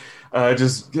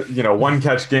just one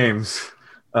catch games.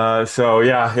 So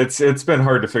yeah, it's been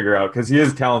hard to figure out because he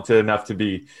is talented enough to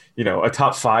be a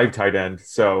top 5 tight end.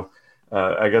 So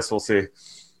I guess we'll see.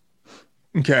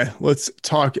 Okay, let's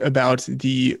talk about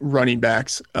the running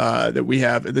backs that we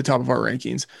have at the top of our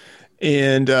rankings.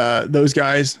 And those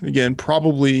guys, again,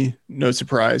 probably no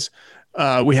surprise.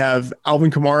 We have Alvin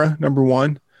Kamara, number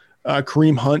 1,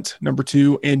 Kareem Hunt, number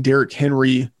 2, and Derrick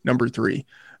Henry, number 3.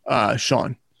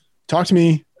 Sean, talk to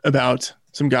me about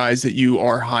some guys that you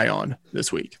are high on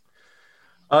this week.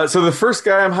 So the first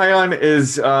guy I'm high on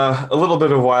is a little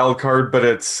bit of a wild card, but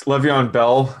it's Le'Veon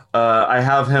Bell. I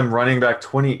have him running back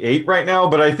 28 right now,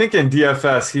 but I think in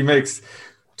DFS he makes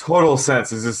total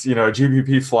sense as this, a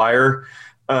GPP flyer.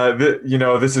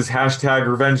 This is hashtag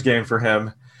revenge game for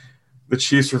him. The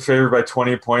Chiefs were favored by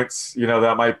 20 points.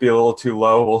 That might be a little too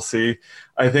low. We'll see.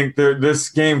 I think this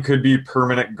game could be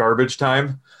permanent garbage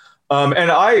time.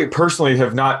 And I personally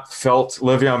have not felt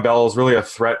Le'Veon Bell is really a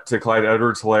threat to Clyde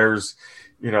Edwards-Hilaire's,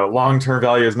 long-term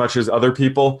value as much as other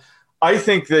people. I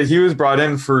think that he was brought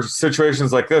in for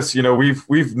situations like this.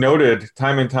 We've noted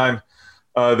time and time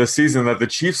this season that the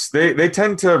Chiefs, they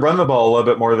tend to run the ball a little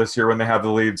bit more this year when they have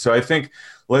the lead. So I think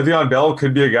Le'Veon Bell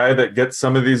could be a guy that gets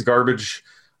some of these garbage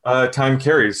time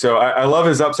carries. So I love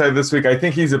his upside this week. I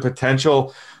think he's a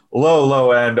potential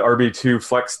low end RB2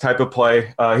 flex type of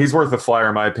play. He's worth a flyer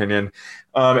in my opinion.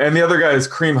 And the other guy is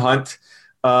Kareem Hunt.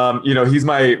 He's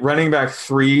my running back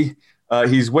 3.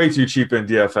 He's way too cheap in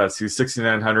DFS. He's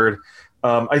 6,900.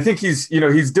 I think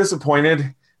he's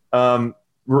disappointed.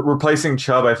 Replacing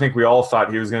Chubb, I think we all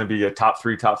thought he was going to be a top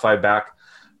 3, top 5 back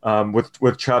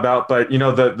with Chubb out. But,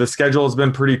 the schedule has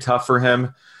been pretty tough for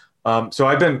him. So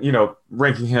I've been,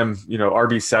 ranking him,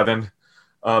 RB7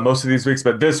 most of these weeks.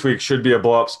 But this week should be a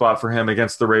blow-up spot for him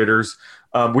against the Raiders.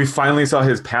 We finally saw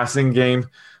his passing game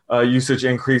usage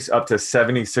increase up to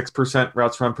 76%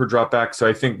 routes run per drop back. So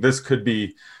I think this could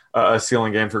be a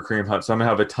ceiling game for Kareem Hunt. So I'm going to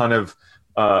have a ton of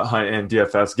Hunt in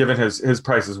DFS, given his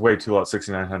price is way too low at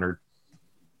 6,900.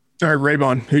 All right,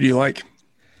 Raybon, who do you like?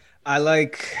 I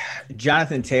like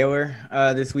Jonathan Taylor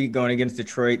this week going against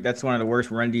Detroit. That's one of the worst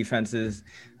run defenses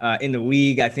in the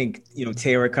league. I think,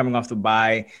 Taylor coming off the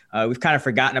bye, we've kind of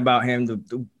forgotten about him.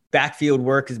 The backfield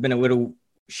work has been a little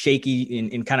shaky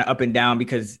and kind of up and down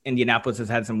because Indianapolis has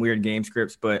had some weird game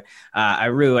scripts, but I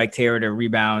really like Taylor to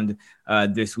rebound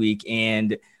this week.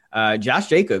 And Josh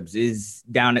Jacobs is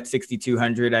down at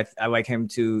 6,200. I like him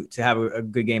to have a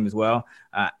good game as well.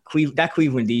 That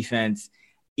Cleveland defense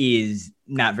is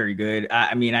not very good.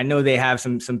 I mean, I know they have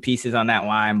some pieces on that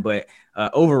line, but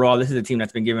overall, this is a team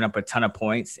that's been giving up a ton of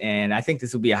points, and I think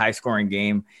this will be a high-scoring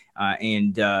game. As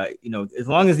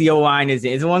long as the O-line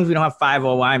as long as we don't have 5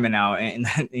 O-linemen out,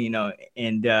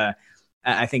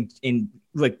 I think in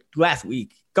like last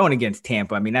week going against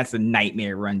Tampa, I mean, that's a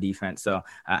nightmare run defense. So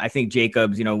I think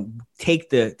Jacobs, take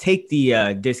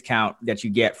the discount that you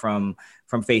get from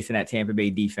facing that Tampa Bay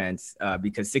defense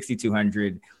because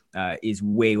 6,200 is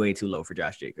way, way too low for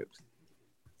Josh Jacobs.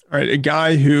 All right, a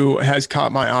guy who has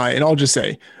caught my eye, and I'll just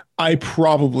say, I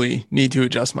probably need to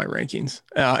adjust my rankings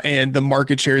and the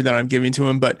market share that I'm giving to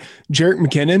him. But Jerick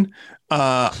McKinnon,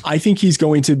 I think he's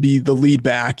going to be the lead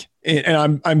back.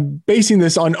 And I'm basing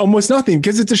this on almost nothing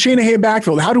because it's a Shanahan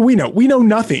backfield. How do we know? We know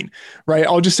nothing, right?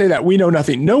 I'll just say that we know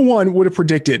nothing. No one would have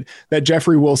predicted that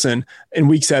Jeffrey Wilson in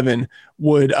week 7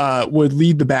 would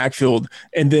lead the backfield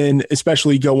and then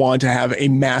especially go on to have a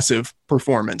massive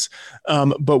performance.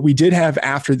 But we did have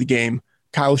after the game,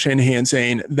 Kyle Shanahan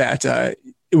saying that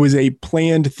it was a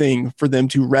planned thing for them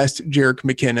to rest Jerick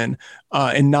McKinnon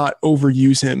and not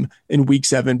overuse him in week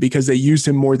 7 because they used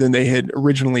him more than they had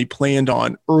originally planned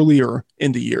on earlier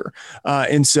in the year.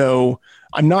 And so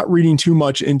I'm not reading too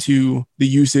much into the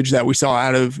usage that we saw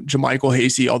out of JaMychal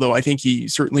Hasty, although I think he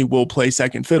certainly will play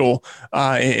second fiddle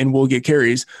and will get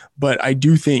carries. But I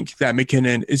do think that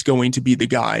McKinnon is going to be the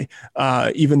guy,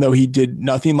 even though he did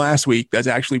nothing last week. That's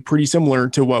actually pretty similar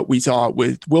to what we saw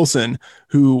with Wilson,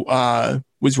 who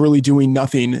was really doing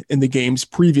nothing in the games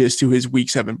previous to his week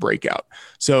 7 breakout. out.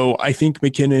 So I think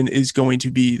McKinnon is going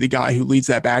to be the guy who leads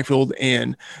that backfield.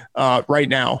 And right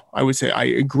now, I would say I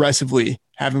aggressively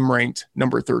have him ranked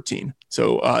number 13.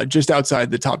 So just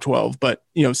outside the top 12, but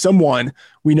someone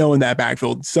we know in that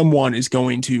backfield, someone is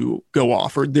going to go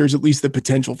off, or there's at least the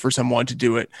potential for someone to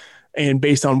do it. And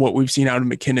based on what we've seen out of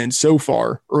McKinnon so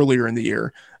far earlier in the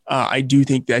year, I do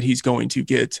think that he's going to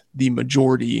get the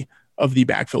majority of the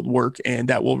backfield work, and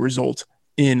that will result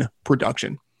in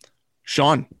production.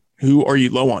 Sean, who are you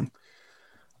low on?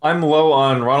 I'm low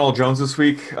on Ronald Jones this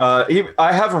week.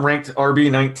 I have him ranked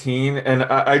RB19, and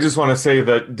I just want to say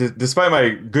that despite my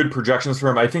good projections for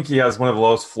him, I think he has one of the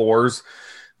lowest floors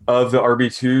of the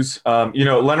RB2s.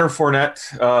 Leonard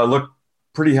Fournette looked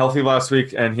pretty healthy last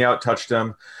week, and he out-touched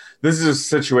him. This is a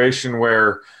situation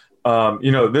where,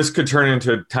 this could turn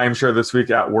into a timeshare this week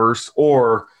at worst,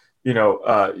 or, he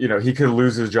could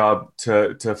lose his job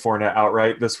to Fournette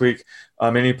outright this week.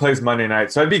 And he plays Monday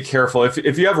night. So I'd be careful.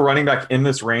 If you have a running back in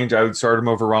this range, I would start him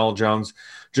over Ronald Jones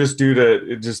just due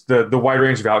to just the wide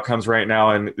range of outcomes right now.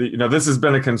 And, this has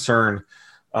been a concern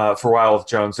for a while with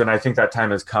Jones. And I think that time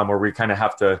has come where we kind of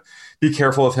have to be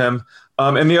careful with him.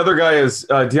 And the other guy is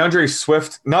DeAndre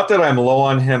Swift. Not that I'm low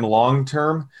on him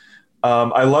long-term.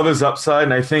 I love his upside.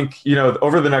 And I think,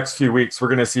 over the next few weeks, we're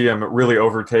going to see him really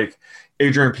overtake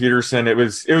Adrian Peterson. It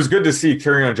was good to see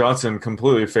Kerryon Johnson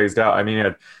completely phased out. I mean, he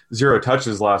had 0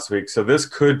 touches last week. So this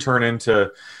could turn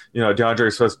into,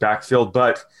 DeAndre Swift's backfield,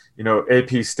 but,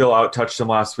 AP still out-touched him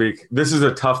last week. This is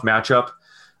a tough matchup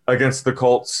against the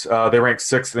Colts. They ranked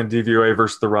 6th in DVOA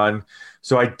versus the run.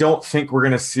 So I don't think we're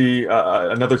going to see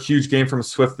another huge game from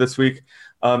Swift this week.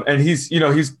 And he's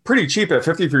pretty cheap at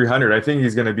 5,300. I think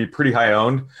he's going to be pretty high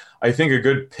owned. I think a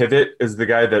good pivot is the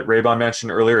guy that Raybon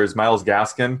mentioned earlier is Myles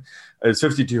Gaskin. It's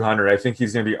 5,200. I think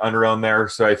he's going to be under-owned there.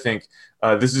 So I think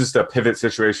this is just a pivot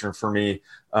situation for me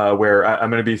where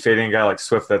I'm going to be fading a guy like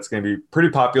Swift that's going to be pretty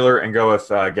popular and go with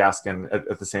Gaskin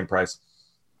at the same price.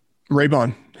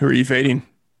 Raybon, who are you fading?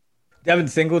 Devin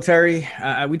Singletary.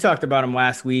 We talked about him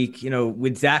last week.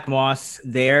 With Zach Moss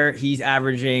there, he's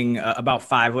averaging about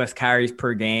 5 less carries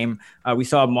per game. We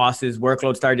saw Moss's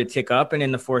workload start to tick up, and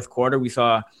in the fourth quarter, we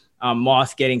saw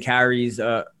Moss getting carries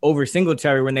over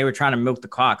Singletary when they were trying to milk the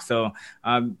clock. So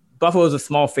Buffalo's a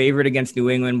small favorite against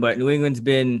New England, but New England's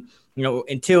been,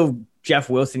 until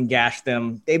Jeff Wilson gashed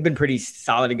them, they've been pretty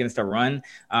solid against the run.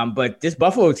 But this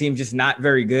Buffalo team just not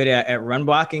very good at run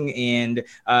blocking, and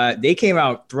they came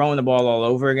out throwing the ball all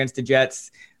over against the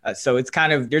Jets. So it's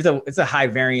kind of it's a high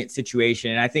variant situation,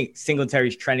 and I think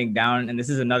Singletary's trending down. And this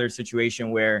is another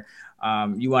situation where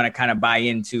you want to kind of buy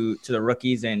into the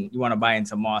rookies, and you want to buy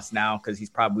into Moss now because he's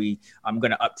probably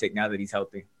going to uptick now that he's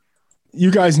healthy.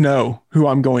 You guys know who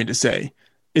I'm going to say.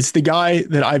 It's the guy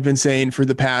that I've been saying for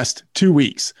the past 2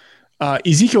 weeks.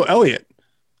 Ezekiel Elliott.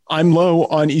 I'm low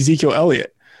on Ezekiel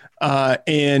Elliott.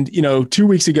 And 2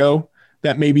 weeks ago,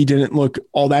 that maybe didn't look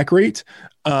all that great.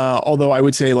 Although I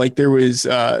would say there was,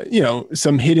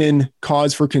 some hidden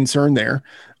cause for concern there.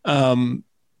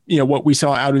 What we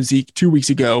saw out of Zeke 2 weeks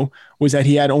ago was that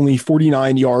he had only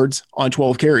 49 yards on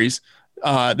 12 carries.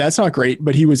 That's not great,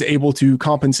 but he was able to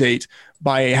compensate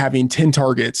by having 10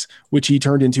 targets, which he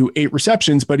turned into 8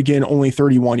 receptions, but again, only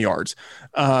 31 yards.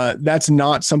 That's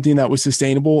not something that was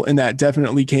sustainable. And that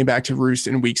definitely came back to roost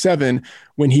in week 7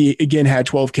 when he again had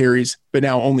 12 carries, but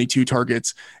now only 2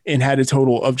 targets and had a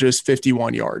total of just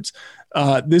 51 yards.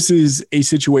 This is a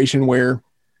situation where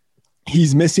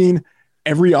he's missing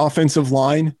every offensive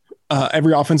lineman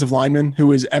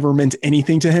who has ever meant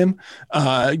anything to him,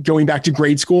 going back to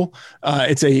grade school.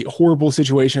 It's a horrible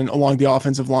situation along the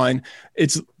offensive line.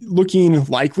 It's looking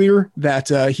likelier that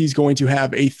he's going to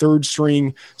have a 3rd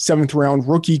string, 7th round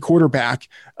rookie quarterback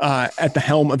at the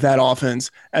helm of that offense,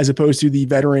 as opposed to the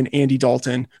veteran Andy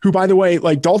Dalton, who, by the way,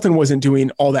 Dalton wasn't doing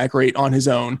all that great on his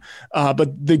own.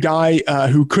 But the guy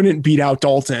who couldn't beat out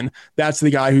Dalton, that's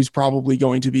the guy who's probably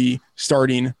going to be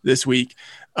starting this week.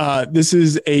 This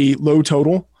is a low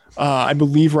total. I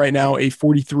believe right now a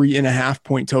 43.5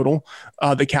 point total.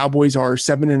 The Cowboys are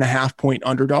 7.5 point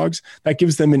underdogs. That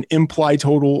gives them an implied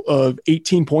total of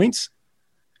 18 points.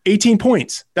 18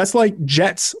 points. That's like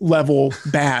Jets level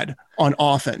bad on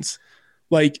offense.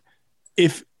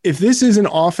 If this is an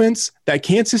offense that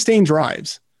can't sustain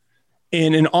drives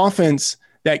and an offense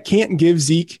that can't give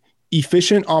Zeke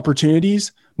efficient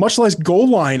opportunities, much less goal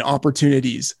line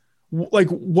opportunities,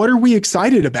 what are we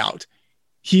excited about?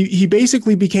 He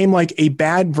basically became a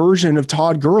bad version of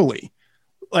Todd Gurley.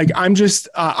 I'm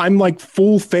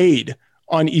full fade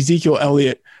on Ezekiel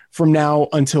Elliott from now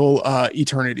until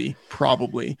eternity,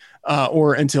 probably,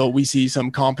 or until we see some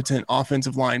competent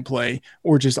offensive line play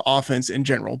or just offense in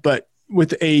general. But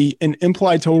with an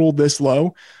implied total this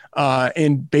low,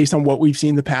 and based on what we've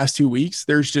seen the past 2 weeks,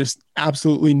 there's just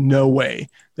absolutely no way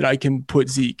that I can put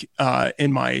Zeke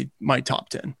in my top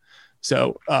 10.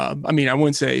 So, I mean, I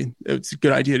wouldn't say it's a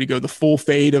good idea to go the full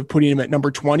fade of putting him at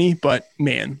number 20, but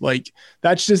man, like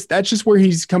that's just where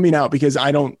he's coming out, because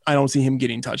I don't see him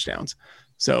getting touchdowns.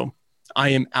 So I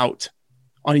am out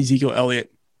on Ezekiel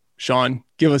Elliott. Sean,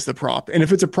 give us the prop. And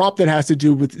if it's a prop that has to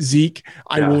do with Zeke,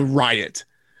 I will riot.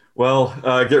 Well,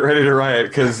 get ready to riot,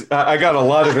 because I got a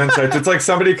lot of insights. It's like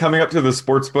somebody coming up to the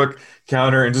sportsbook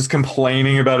counter and just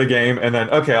complaining about a game, and then,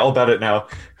 okay, I'll bet it now.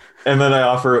 And then I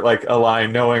offer like a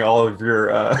line knowing all of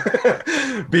your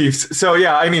beefs. So,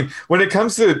 yeah, I mean, when it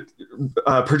comes to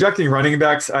projecting running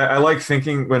backs, I like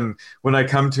thinking when I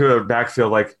come to a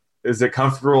backfield, like, is it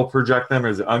comfortable to project them?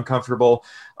 Is it uncomfortable?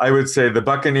 I would say the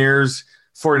Buccaneers,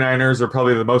 49ers are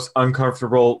probably the most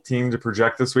uncomfortable team to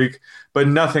project this week, but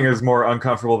nothing is more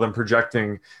uncomfortable than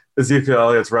projecting Ezekiel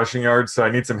Elliott's rushing yards. So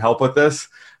I need some help with this.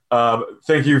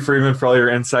 Thank you, Freeman, for all your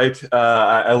insight.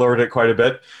 I lowered it quite a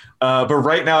bit. But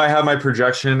right now I have my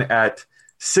projection at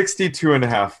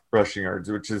 62.5 rushing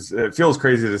yards, which is, it feels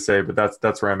crazy to say, but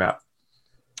that's where I'm at.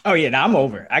 Oh yeah, no, I'm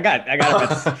over. I got him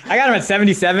at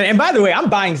 77. And by the way, I'm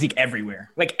buying Zeke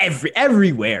everywhere, like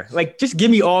everywhere. Like, just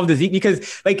give me all of the Zeke,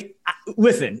 because like,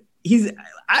 listen,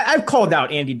 I've called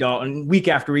out Andy Dalton week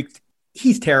after week.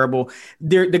 He's terrible.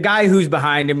 The guy who's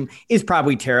behind him is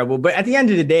probably terrible. But at the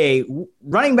end of the day,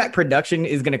 running back production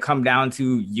is going to come down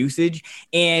to usage.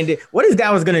 And what is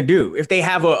Dallas going to do if they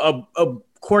have a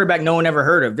quarterback no one ever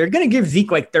heard of? They're going to give Zeke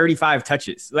like 35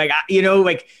 touches. Like,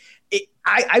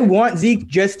 I want Zeke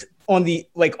just on the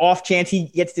off chance he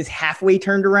gets this halfway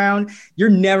turned around.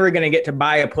 You're never going to get to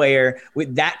buy a player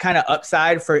with that kind of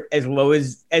upside for as low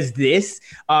as this.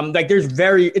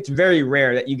 It's very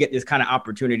rare that you get this kind of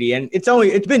opportunity. And it's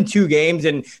been 2 games,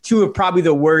 and 2 of probably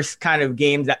the worst kind of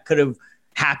games that could have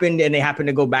happened, and they happen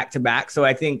to go back to back. So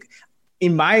I think,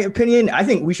 in my opinion, I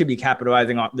think we should be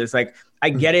capitalizing on this. Like, I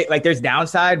get it. Like, there's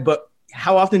downside, but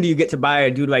how often do you get to buy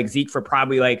a dude like Zeke for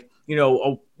probably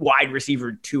a wide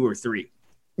receiver 2 or 3?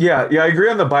 Yeah, I agree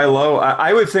on the buy low.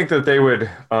 I would think that they would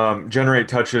generate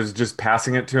touches just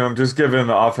passing it to him, just given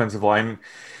the offensive line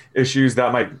issues.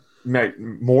 That might make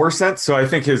more sense. So I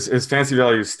think his fantasy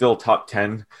value is still top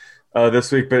 10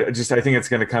 this week, but I think it's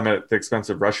going to come at the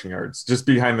expense of rushing yards, just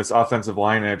behind this offensive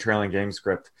line and a trailing game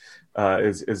script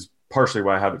is partially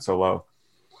why I have it so low.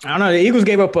 I don't know. The Eagles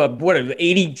gave up a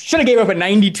 80. Should have gave up a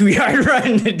 92-yard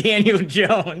run to Daniel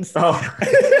Jones. Oh.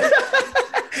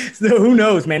 So who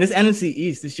knows, man? This NFC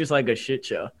East is just like a shit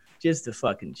show. Just a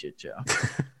fucking shit show.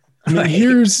 I mean,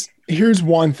 here's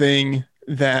one thing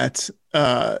that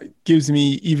gives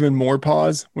me even more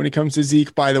pause when it comes to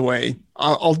Zeke. By the way,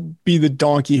 I'll be the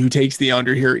donkey who takes the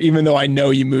under here, even though I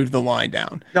know you moved the line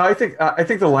down. No, I think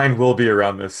the line will be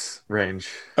around this range.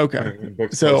 Okay,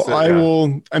 so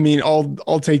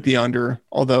I'll take the under.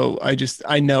 Although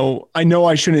I know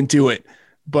I shouldn't do it,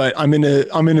 but I'm in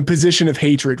a position of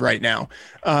hatred right now.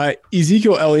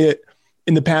 Ezekiel Elliott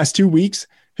in the past 2 weeks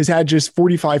has had just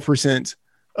 45%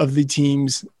 of the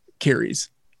team's carries.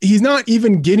 He's not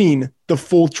even getting the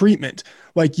full treatment.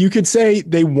 Like, you could say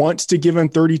they want to give him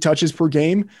 30 touches per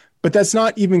game, but that's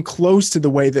not even close to the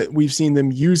way that we've seen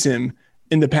them use him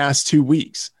in the past 2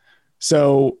 weeks.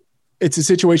 So it's a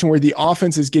situation where the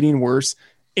offense is getting worse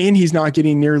and he's not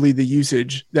getting nearly the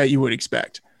usage that you would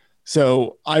expect.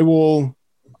 So I will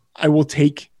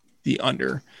take the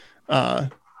under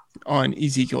on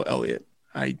Ezekiel Elliott.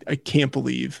 I can't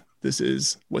believe this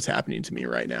is what's happening to me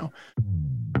right now.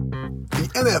 The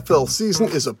NFL season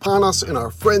is upon us, and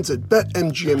our friends at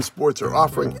BetMGM Sports are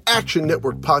offering Action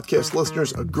Network podcast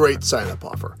listeners a great sign-up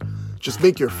offer. Just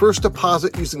make your first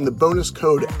deposit using the bonus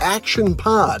code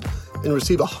ACTIONPOD and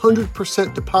receive a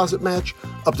 100% deposit match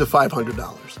up to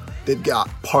 $500. They've got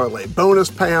parlay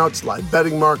bonus payouts, live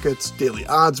betting markets, daily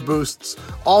odds boosts,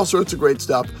 all sorts of great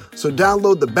stuff. So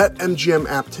download the BetMGM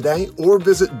app today or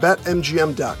visit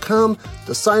BetMGM.com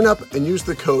to sign up and use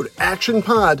the code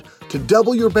ACTIONPOD to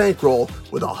double your bankroll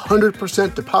with a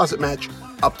 100% deposit match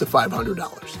up to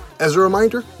 $500. As a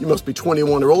reminder, you must be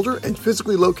 21 or older and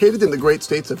physically located in the great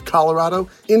states of Colorado,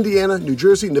 Indiana, New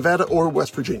Jersey, Nevada, or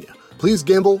West Virginia. Please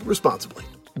gamble responsibly.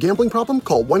 Gambling problem?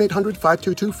 Call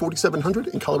 1-800-522-4700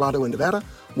 in Colorado and Nevada,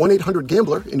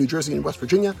 1-800-GAMBLER in New Jersey and West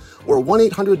Virginia, or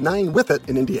 1-800-9-WITH-IT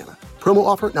in Indiana. Promo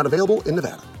offer not available in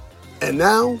Nevada. And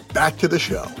now, back to the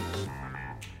show.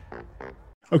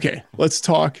 Okay, let's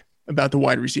talk about the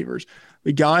wide receivers.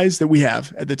 The guys that we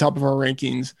have at the top of our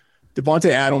rankings,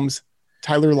 Devontae Adams,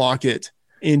 Tyler Lockett,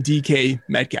 and DK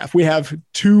Metcalf. We have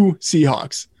 2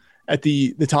 Seahawks at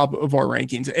the top of our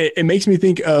rankings. It makes me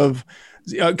think of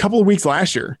a couple of weeks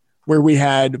last year where we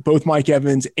had both Mike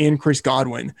Evans and Chris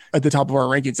Godwin at the top of our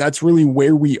rankings. That's really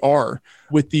where we are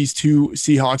with these two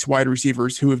Seahawks wide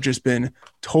receivers who have just been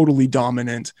totally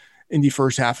dominant in the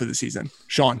first half of the season.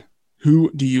 Sean,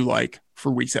 who do you like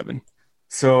for week 7?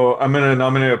 So I'm going to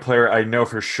nominate a player I know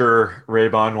for sure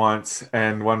Raybon wants,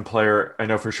 and one player I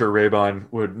know for sure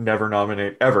Raybon would never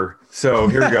nominate ever. So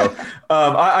here we go.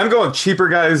 I'm going cheaper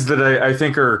guys that I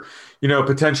think are,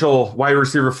 potential wide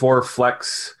receiver 4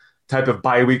 flex type of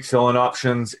bye week fill-in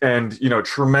options, and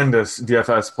tremendous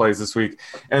DFS plays this week.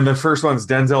 And the first one's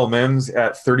Denzel Mims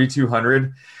at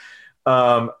 3,200.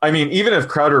 Even if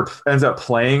Crowder ends up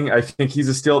playing, I think he's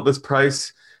a steal at this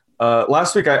price.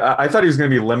 Last week, I thought he was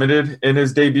going to be limited in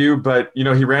his debut, but he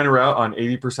ran a route on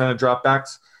 80% of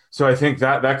dropbacks. So I think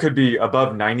that could be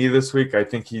above 90 this week. I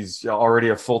think he's already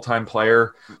a full-time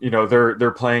player.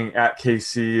 They're playing at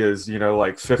KC as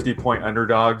like 50-point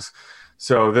underdogs.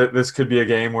 So this could be a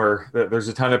game where there's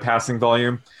a ton of passing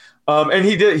volume. And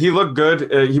he looked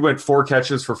good. He went 4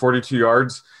 catches for 42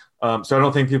 yards. So I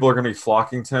don't think people are going to be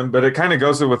flocking to him, but it kind of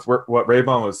goes with what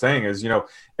Raybon was saying is,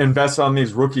 invest on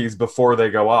these rookies before they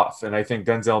go off. And I think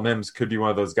Denzel Mims could be one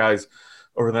of those guys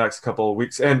over the next couple of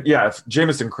weeks. And yeah, if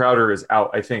Jamison Crowder is out,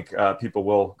 I think people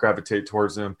will gravitate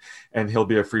towards him and he'll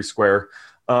be a free square.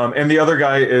 And the other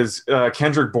guy is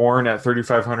Kendrick Bourne at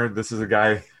 3,500. This is a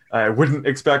guy I wouldn't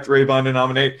expect Raybon to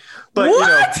nominate, but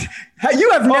what?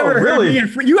 You have never heard me and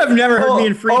you have never heard me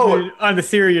and Freeman on the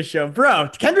Serious Show, bro.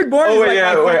 Kendrick Bourne. Oh wait,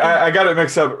 I got it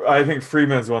mixed up. I think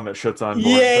Freeman's one that shits on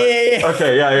Bourne. Yeah.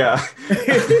 Okay, yeah.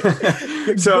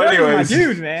 So, anyways,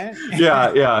 dude, man.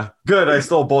 yeah. Good. I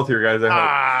stole both of your guys.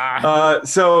 I hope.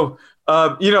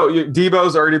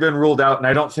 Debo's already been ruled out, and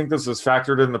I don't think this was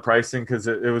factored in the pricing because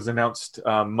it was announced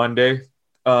Monday.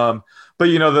 But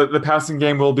the passing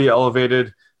game will be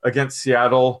elevated against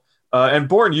Seattle. And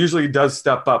Bourne usually does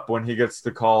step up when he gets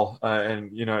the call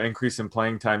and increase in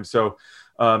playing time. So,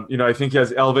 I think he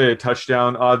has elevated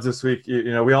touchdown odds this week.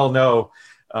 We all know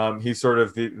he's sort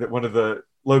of one of the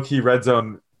low-key red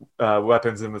zone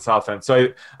weapons in this offense. So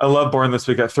I love Bourne this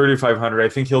week at 3,500. I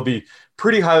think he'll be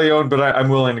pretty highly owned, but I'm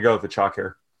willing to go with the chalk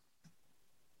here.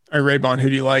 All right, Raybon,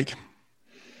 who do you like?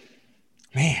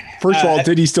 Man, first of all,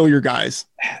 did he steal your guys?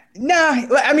 Nah,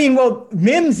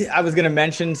 Mims I was gonna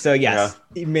mention, so yes,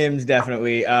 Mims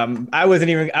definitely. I was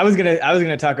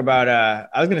gonna talk about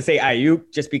I was gonna say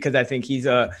Ayuk just because I think he's he's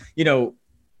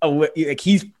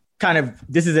kind of,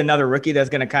 this is another rookie that's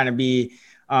gonna kind of be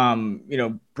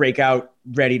breakout,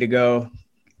 ready to go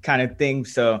kind of thing.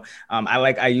 So I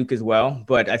like Ayuk as well,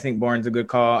 but I think Bourne's a good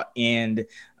call, and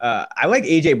I like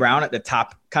AJ Brown at the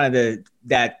top, kind of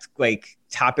that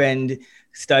top end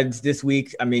studs this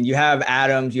week. I mean, you have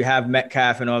Adams, you have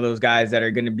Metcalf, and all those guys that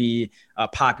are going to be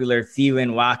popular.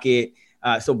 Thielen, Lockett.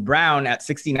 So Brown at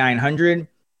 6,900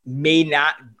 may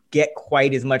not get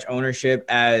quite as much ownership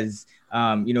as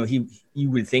you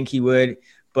would think he would.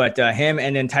 But him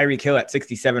and then Tyreek Hill at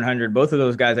 6,700. Both of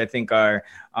those guys I think are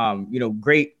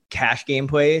great cash game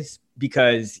plays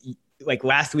because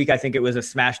last week I think it was a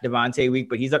smash Devontae week,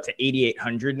 but he's up to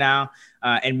 8,800 now.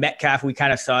 And Metcalf, we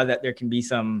kind of saw that there can be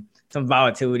some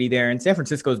volatility there, and San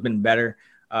Francisco's been better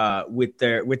with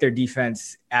their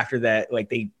defense after that.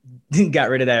 They got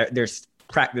rid of their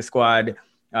practice squad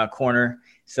corner.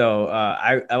 So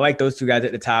I like those two guys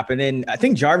at the top, and then I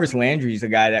think Jarvis Landry is a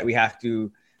guy that we have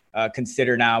to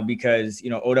consider now because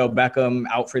Odell Beckham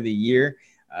out for the year.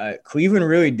 Cleveland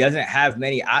really doesn't have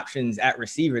many options at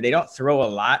receiver. They don't throw a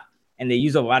lot, and they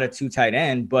use a lot of 2 tight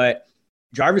end, but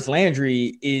Jarvis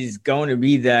Landry is going to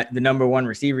be the number 1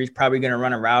 receiver. He's probably going to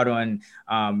run a route on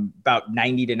about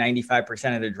 90 to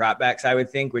 95% of the dropbacks, I would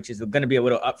think, which is going to be a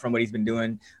little up from what he's been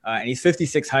doing. And he's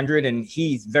 5,600, and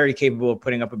he's very capable of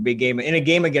putting up a big game in a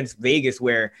game against Vegas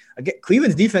where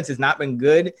Cleveland's defense has not been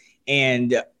good.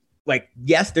 And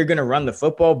yes, they're going to run the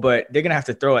football, but they're going to have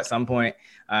to throw at some point.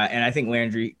 And I think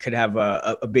Landry could have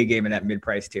a big game in that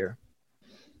mid-price tier.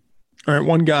 All right,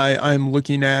 one guy I'm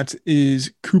looking at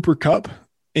is Cooper Kupp,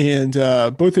 and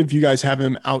both of you guys have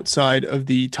him outside of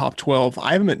the top 12.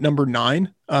 I have him at number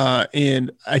 9,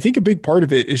 and I think a big part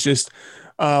of it is just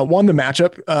the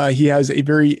matchup. He has a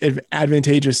very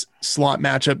advantageous slot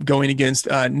matchup going against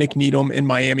Nick Needham in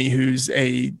Miami, who's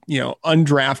a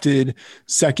undrafted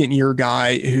second-year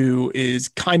guy who is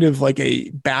kind of like a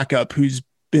backup who's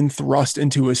been thrust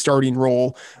into a starting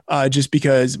role just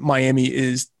because Miami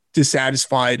is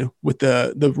dissatisfied with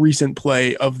the recent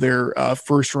play of their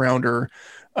first rounder.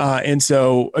 And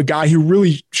so a guy who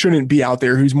really shouldn't be out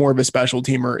there, who's more of a special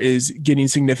teamer, is getting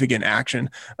significant action.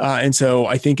 And so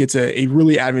I think it's a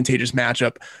really advantageous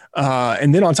matchup.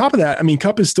 And then on top of that, I mean,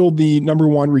 Kupp is still the number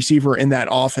one receiver in that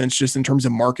offense, just in terms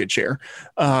of market share.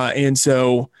 And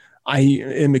so I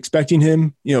am expecting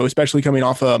him, especially coming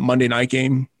off a Monday night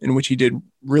game in which he did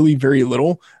really very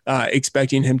little,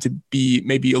 expecting him to be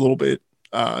maybe a little bit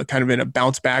kind of in a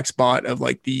bounce back spot of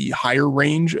like the higher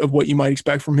range of what you might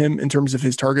expect from him in terms of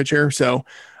his target share. So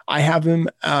I have him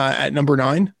at number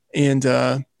 9,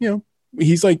 and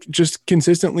he's like just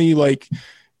consistently like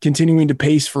continuing to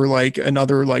pace for like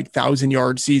another like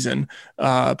 1,000-yard season,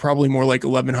 probably more like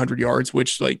 1,100 yards,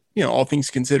 which all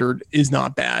things considered is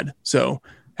not bad. So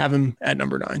have him at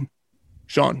number 9.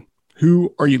 Sean,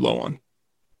 who are you low on?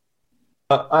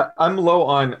 I'm low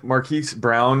on Marquise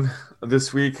Brown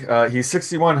this week. He's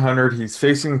 6,100. He's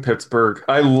facing Pittsburgh.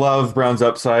 I love Brown's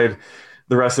upside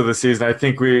the rest of the season. I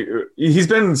think he's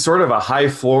been sort of a high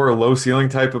floor, low ceiling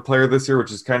type of player this year,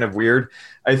 which is kind of weird.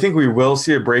 I think we will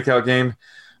see a breakout game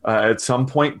at some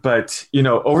point, but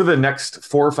over the next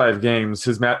 4 or 5 games,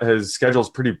 his schedule is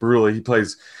pretty brutal. He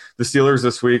plays the Steelers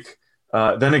this week.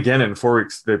 Then again, in 4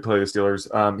 weeks, they play the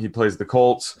Steelers. He plays the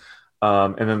Colts.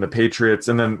 And then the Patriots,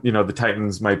 and then, the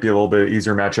Titans might be a little bit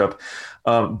easier matchup.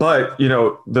 But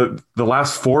the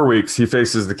last 4 weeks, he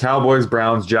faces the Cowboys,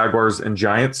 Browns, Jaguars, and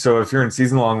Giants. So if you're in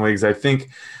season-long leagues, I think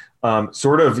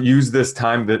sort of use this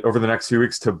time over the next few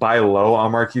weeks to buy low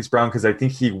on Marquise Brown, because I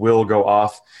think he will go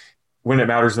off when it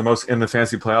matters the most in the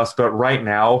fantasy playoffs. But right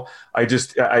now, I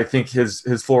think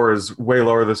his floor is way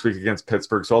lower this week against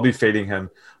Pittsburgh. So I'll be fading him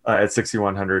at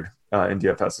 6,100 in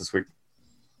DFS this week.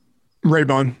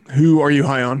 Raybon, who are you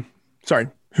high on? Sorry,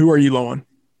 who are you low on?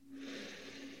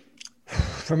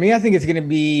 For me, I think it's going to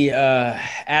be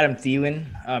Adam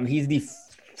Thielen. He's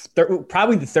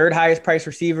probably the third highest price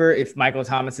receiver if Michael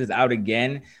Thomas is out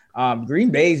again.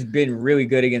 Green Bay's been really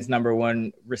good against number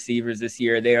 1 receivers this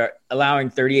year. They are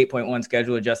allowing 38.1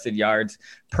 schedule adjusted yards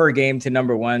per game to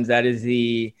number 1s. That is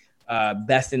the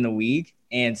best in the league.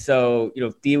 And so,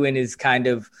 Thielen is kind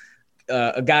of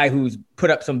a guy who's put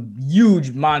up some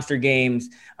huge monster games,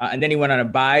 and then he went on a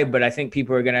bye. But I think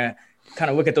people are going to kind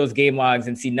of look at those game logs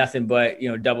and see nothing but,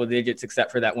 double digits,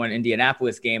 except for that one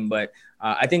Indianapolis game. But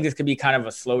I think this could be kind of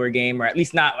a slower game, or at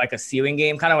least not like a ceiling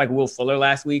game, kind of like Will Fuller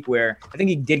last week, where I think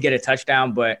he did get a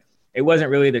touchdown, but it wasn't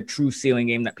really the true ceiling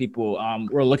game that people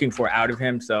were looking for out of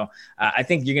him. So I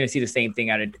think you're going to see the same thing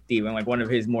out of Thielen, like one of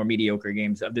his more mediocre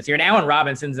games of this year. And Allen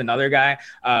Robinson's another guy.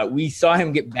 We saw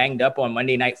him get banged up on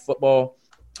Monday Night Football.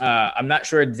 I'm not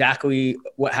sure exactly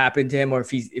what happened to him, or if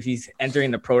he's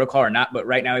entering the protocol or not, but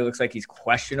right now he looks like he's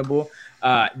questionable.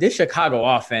 This Chicago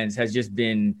offense has just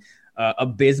been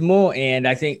abysmal, and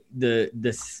I think the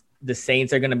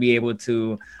Saints are going to be able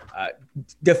to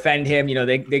defend him.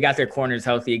 They got their corners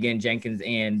healthy again, Jenkins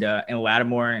and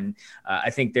Lattimore, and I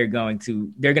think they're going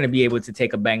to be able to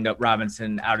take a banged up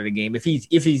Robinson out of the game if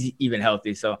he's even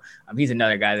healthy. So he's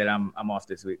another guy that I'm off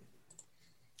this week.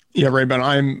 Yeah, Ray-Ban,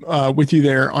 I'm with you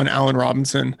there on Allen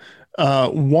Robinson.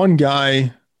 One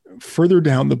guy further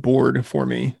down the board for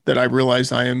me that I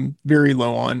realized I am very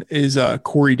low on is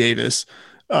Corey Davis.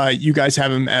 You guys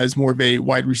have him as more of a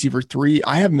wide receiver 3.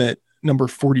 I have him at number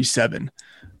 47.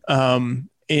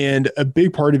 And a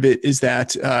big part of it is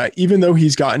that even though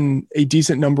he's gotten a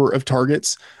decent number of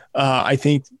targets, I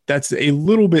think that's a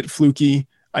little bit fluky.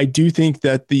 I do think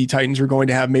that the Titans are going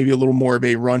to have maybe a little more of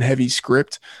a run-heavy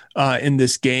script in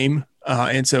this game,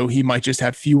 and so he might just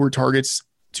have fewer targets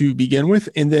to begin with.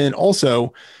 And then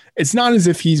also, it's not as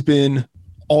if he's been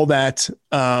all that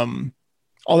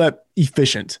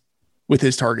efficient with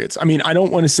his targets. I mean, I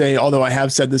don't want to say, although I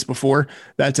have said this before,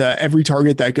 that every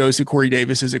target that goes to Corey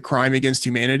Davis is a crime against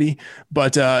humanity.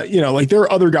 But, like there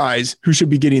are other guys who should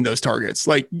be getting those targets.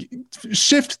 Like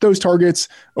shift those targets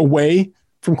away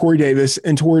from Corey Davis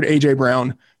and toward AJ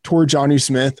Brown, toward Jonnu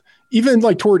Smith, even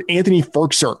like toward Anthony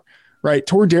Ferkser, right?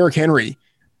 Toward Derrick Henry.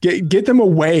 Get them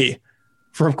away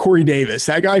from Corey Davis.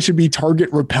 That guy should be target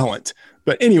repellent.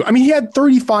 But anyway, I mean, he had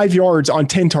 35 yards on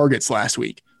 10 targets last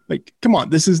week. Like, come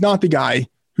on, this is not the guy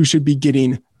who should be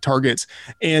getting targets.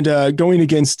 And going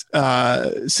against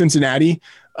Cincinnati,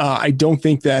 I don't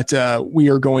think that we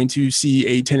are going to see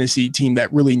a Tennessee team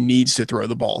that really needs to throw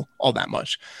the ball all that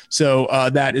much. So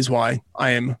that is why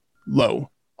I am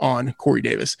low on Corey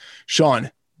Davis.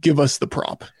 Sean, give us the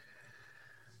prop.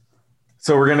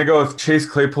 So we're going to go with Chase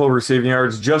Claypool receiving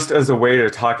yards just as a way to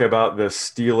talk about the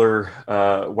Steeler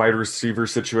wide receiver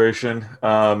situation.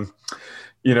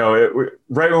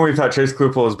 right when we thought Chase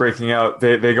Claypool was breaking out,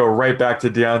 they go right back to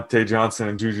Deontay Johnson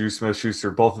and Juju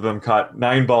Smith-Schuster. Both of them caught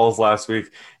 9 balls last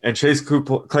week, and Chase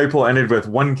Claypool ended with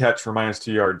 1 catch for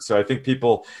 -2 yards. So I think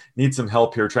people need some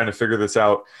help here trying to figure this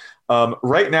out.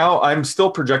 Right now, I'm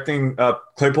still projecting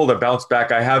Claypool to bounce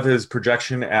back. I have his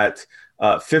projection at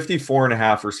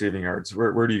 54.5 receiving yards.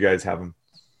 Where do you guys have him?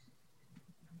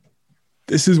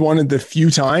 This is one of the few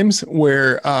times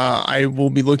where I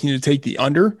will be looking to take the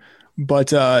under, but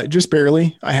just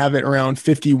barely. I have it around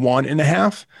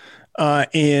 51.5.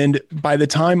 And by the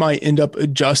time I end up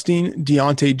adjusting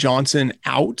Deontay Johnson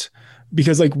out,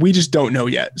 because we just don't know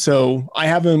yet. So I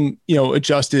have him,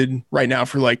 adjusted right now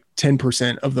for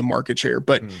 10% of the market share,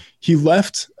 but he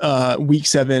left week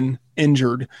 7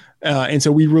 injured. And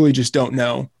so we really just don't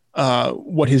know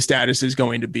what his status is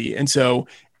going to be. And so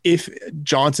if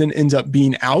Johnson ends up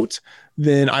being out,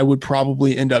 then I would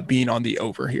probably end up being on the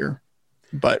over here.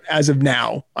 But as of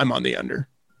now, I'm on the under.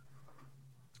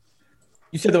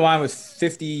 You said the line was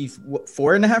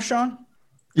 54.5, Sean?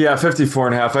 Yeah,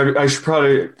 54.5. I should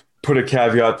probably put a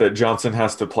caveat that Johnson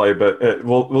has to play, but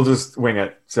we'll just wing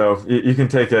it. So you can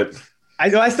take it.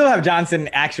 I still have Johnson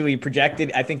actually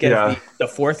projected, I think, as the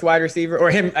 4th wide receiver,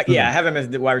 or him. I have him as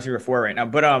the wide receiver 4 right now.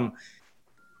 But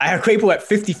I have Claypool at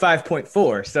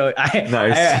 55.4. So I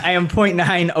am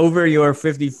 0.9 over your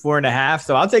 54.5.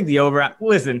 So I'll take the over.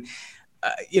 Listen,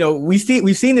 we've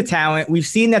seen the talent. We've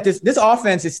seen that this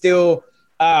offense is still,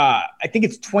 I think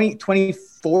it's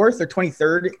 24th or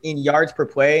 23rd in yards per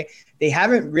play. They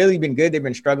haven't really been good. They've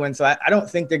been struggling. So I don't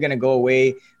think they're going to go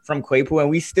away from Claypool.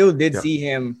 And we still did see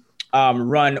him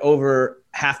run over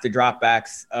half the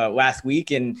dropbacks last week.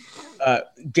 And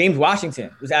James Washington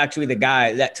was actually the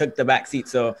guy that took the back seat.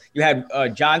 So you had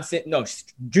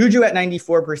Juju at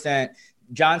 94%,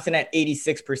 Johnson at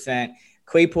 86%,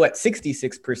 Claypool at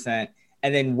 66%,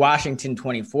 and then Washington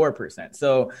 24%.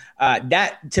 So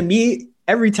that, to me,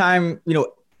 every time,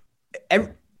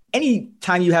 any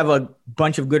time you have a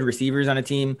bunch of good receivers on a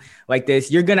team like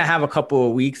this, you're going to have a couple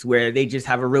of weeks where they just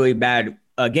have a really bad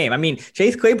game. I mean,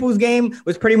 Chase Claypool's game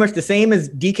was pretty much the same as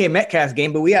DK Metcalf's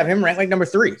game, but we have him ranked number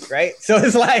 3, right? So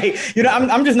it's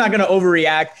I'm just not going to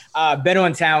overreact. Bet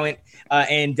on talent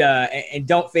and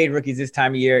don't fade rookies this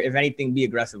time of year. If anything, be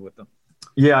aggressive with them.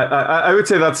 Yeah, I would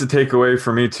say that's a takeaway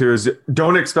for me too, is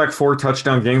don't expect 4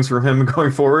 touchdown games from him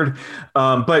going forward.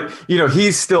 But,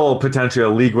 he's still potentially a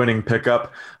league-winning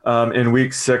pickup in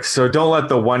week 6. So don't let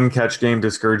the 1-catch game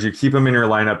discourage you. Keep him in your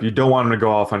lineup. You don't want him to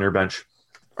go off on your bench.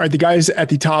 All right, the guys at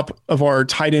the top of our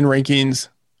tight end rankings,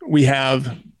 we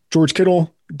have George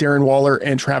Kittle, Darren Waller,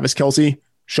 and Travis Kelce.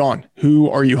 Sean, who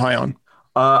are you high on?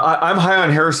 I'm high on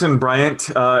Harrison Bryant,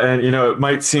 and it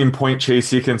might seem point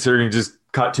chasey considering he just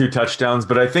caught 2 touchdowns,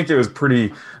 but I think it was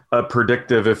pretty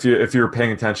predictive if you were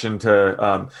paying attention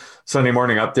to Sunday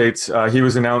morning updates. He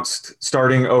was announced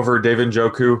starting over David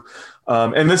Njoku,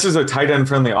 and this is a tight end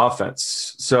friendly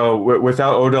offense. So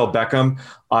without Odell Beckham,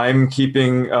 I'm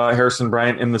keeping Harrison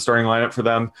Bryant in the starting lineup for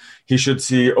them. He should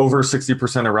see over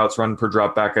 60% of routes run per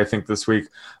drop back, I think, this week.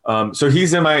 So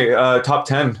he's in my top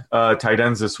 10 tight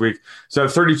ends this week. So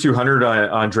at 3,200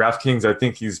 on DraftKings, I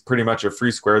think he's pretty much a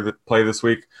free square play this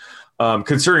week,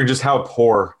 considering just how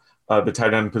poor the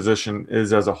tight end position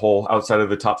is as a whole outside of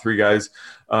the top 3 guys.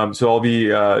 So I'll be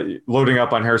loading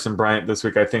up on Harrison Bryant this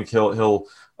week. I think he'll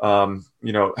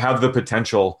have the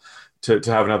potential to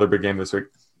have another big game this week.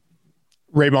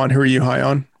 Raybon, who are you high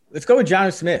on? Let's go with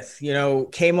Jonnu Smith.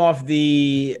 Came off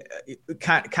the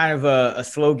kind of a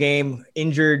slow game,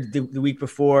 injured the week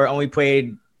before, only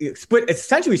played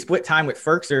essentially split time with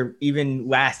Ferkser even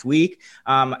last week.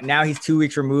 Now he's 2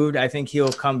 weeks removed. I think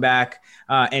he'll come back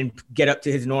and get up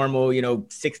to his normal,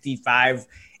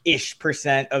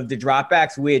 65-ish% of the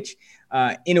dropbacks, which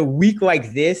in a week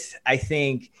like this, I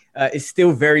think is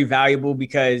still very valuable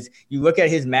because you look at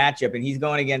his matchup and he's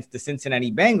going against the Cincinnati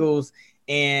Bengals,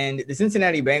 and the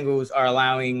Cincinnati Bengals are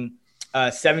allowing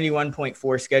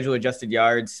 71.4 schedule adjusted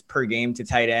yards per game to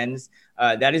tight ends.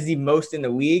 That is the most in the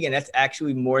league, and that's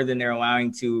actually more than they're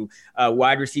allowing to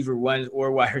wide receiver 1s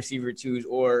or wide receiver 2s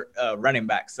or running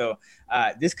backs. So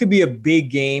this could be a big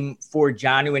game for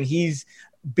Jonnu, and he's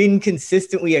been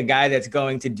consistently a guy that's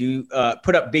going to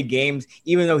put up big games,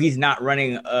 even though he's not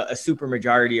running a super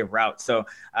majority of routes. So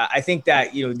I think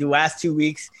that, the last 2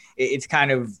 weeks, it's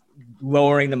kind of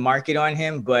lowering the market on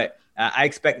him, but I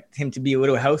expect him to be a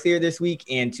little healthier this week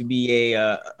and to be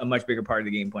a much bigger part of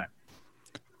the game plan.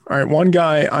 All right, one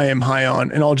guy I am high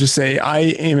on, and I'll just say I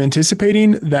am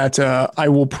anticipating that I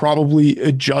will probably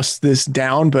adjust this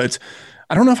down, but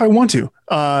I don't know if I want to.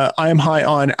 I am high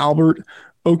on Albert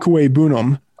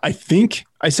Okwuegbunam. I think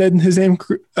I said his name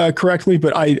correctly,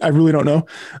 but I really don't know.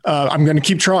 I'm going to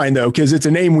keep trying though, because it's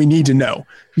a name we need to know,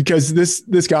 because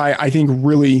this guy I think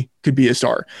really could be a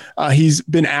star. He's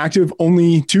been active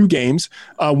only 2 games.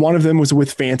 One of them was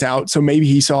with Fant out, so maybe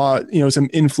he saw some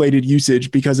inflated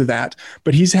usage because of that.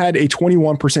 But he's had a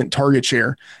 21% target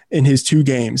share in his 2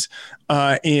 games,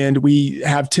 and we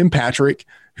have Tim Patrick,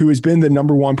 who has been the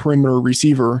number 1 perimeter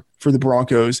receiver for the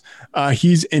Broncos.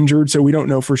 He's injured, so we don't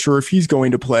know for sure if he's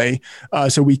going to play.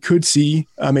 So we could see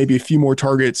maybe a few more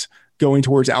targets going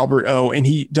towards Albert O. And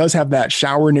he does have that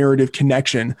shower narrative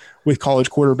connection with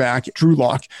college quarterback Drew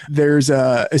Lock. There's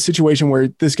a situation where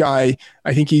this guy,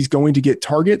 I think he's going to get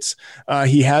targets.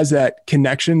 He has that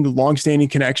connection, the longstanding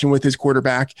connection with his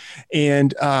quarterback.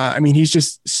 And he's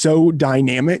just so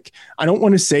dynamic. I don't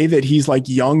want to say that he's like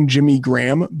young Jimmy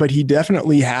Graham, but he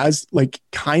definitely has like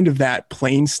kind of that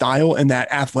playing style and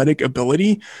that athletic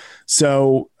ability.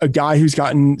 So a guy who's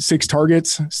gotten 7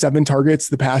 targets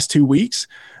the past 2 weeks,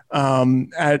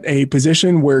 at a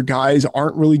position where guys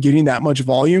aren't really getting that much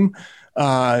volume.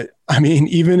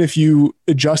 Even if you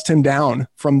adjust him down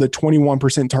from the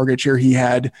 21% target share he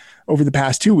had over the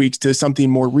past 2 weeks to something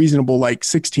more reasonable, like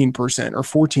 16% or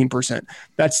 14%,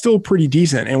 that's still pretty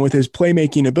decent. And with his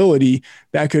playmaking ability,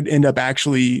 that could end up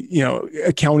actually,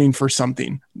 accounting for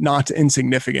something not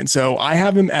insignificant. So I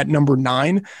have him at number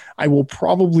 9. I will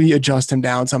probably adjust him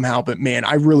down somehow, but man,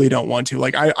 I really don't want to.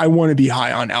 Like, I want to be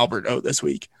high on Albert O this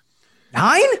week.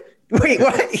 9? Wait,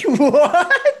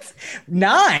 what?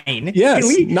 9? Yes,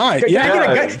 9.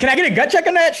 Can I get a gut check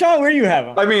on that, Sean? Where do you have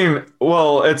him?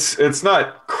 It's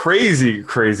not crazy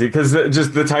because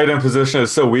just the tight end position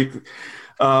is so weak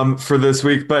for this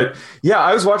week. But yeah,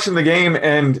 I was watching the game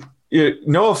and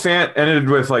Noah Fant ended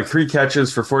with like 3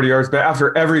 catches for 40 yards. But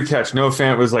after every catch, Noah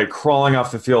Fant was like crawling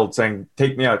off the field saying,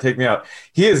 take me out, take me out.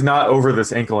 He is not over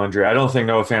this ankle injury. I don't think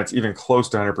Noah Fant's even close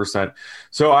to 100%.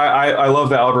 So I love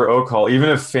the Albert O call.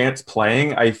 Even if Fant's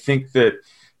playing, I think that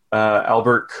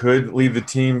Albert could lead the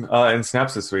team in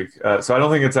snaps this week. So I don't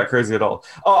think it's that crazy at all.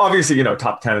 Obviously,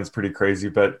 top 10 is pretty crazy,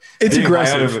 but it's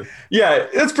aggressive.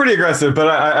 It's pretty aggressive, but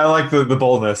I like the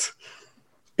boldness.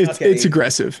 It's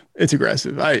aggressive. It's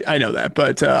aggressive. I know that,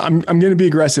 but I'm going to be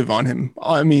aggressive on him.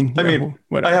 I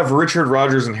have Richard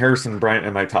Rodgers and Harrison Bryant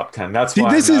in my top 10. That's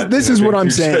why this is what I'm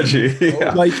saying.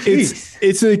 Yeah. Like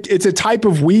it's a type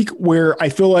of week where I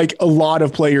feel like a lot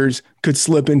of players could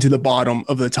slip into the bottom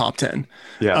of the top 10.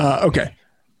 Yeah. Okay,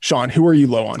 Sean, who are you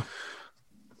low on?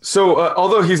 So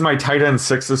although he's my tight end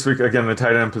 6 this week, again, the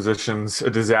tight end position's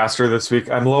a disaster this week.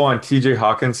 I'm low on TJ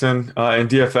Hawkinson in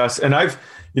DFS, and I've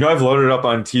loaded up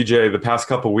on TJ the past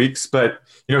couple weeks, but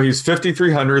he's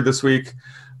 5,300 this week.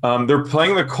 They're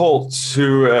playing the Colts,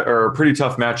 who are a pretty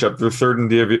tough matchup. They're 3rd in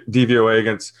DVOA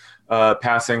against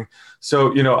passing.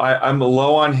 So, I'm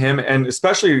low on him, and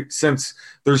especially since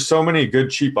there's so many good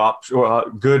cheap options. Well,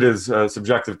 good is a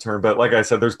subjective term, but like I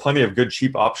said, there's plenty of good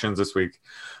cheap options this week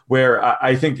where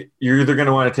I think you're either going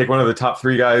to want to take one of the top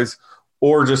 3 guys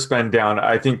or just spend down.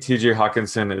 I think TJ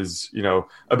Hawkinson is, a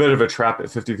bit of a trap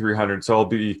at 5,300. So I'll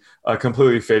be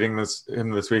completely fading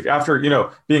him this week after,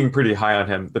 being pretty high on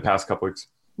him the past couple weeks.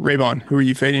 Raybon, who are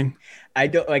you fading? I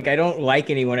don't like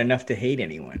anyone enough to hate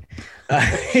anyone. Right.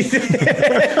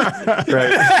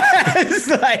 It's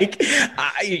like,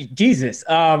 Jesus.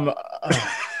 I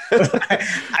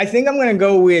think I'm going to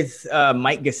go with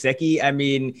Mike Gesicki. I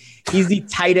mean, he's the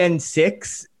tight end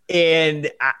 6. And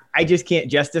I just can't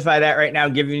justify that right now,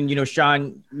 given,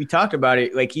 Sean, we talked about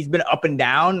it. Like, he's been up and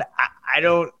down.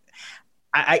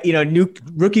 New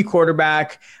rookie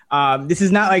quarterback. This is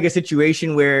not like a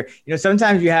situation where,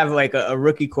 sometimes you have like a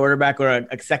rookie quarterback or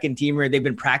a second teamer. They've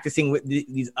been practicing with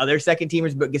these other second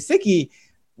teamers, but Gesicki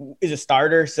is a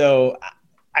starter. So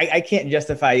I can't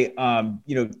justify,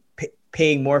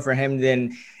 paying more for him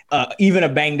than even a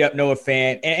banged up Noah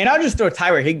Fant. And I'll just throw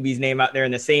Tyler Higbee's name out there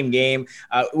in the same game.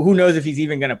 Who knows if he's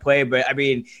even going to play, but I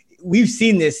mean, we've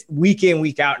seen this week in,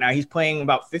 week out now. He's playing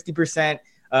about 50%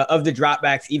 of the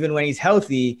dropbacks, even when he's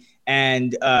healthy.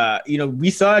 And, we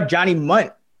saw Johnny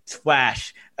Munt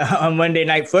splash on Monday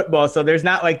Night Football. So there's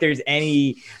not like there's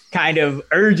any kind of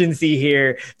urgency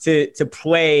here to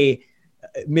play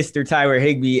Mr. Tyler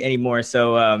Higbee anymore.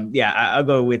 So, I'll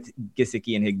go with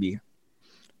Gesicki and Higbee.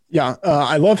 Yeah,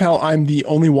 I love how I'm the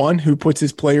only one who puts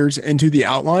his players into the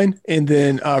outline, and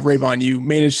then Raybon, you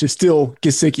managed to steal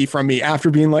Gesicki from me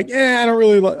after being like, I don't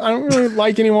really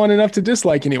like anyone enough to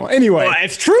dislike anyone. Anyway, well,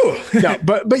 it's true. No,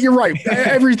 but you're right.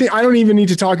 Everything. I don't even need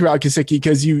to talk about Gesicki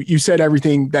because you said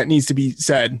everything that needs to be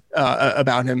said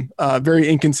about him. Very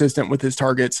inconsistent with his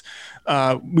targets.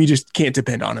 We just can't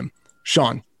depend on him.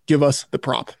 Sean, give us the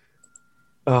prop.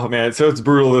 Oh man, so it's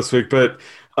brutal this week, but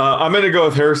I'm going to go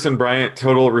with Harrison Bryant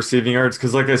total receiving yards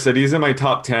because, like I said, he's in my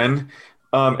top 10,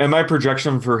 and my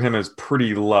projection for him is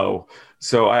pretty low.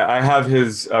 So I have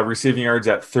his receiving yards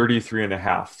at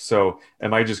 33.5. So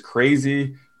am I just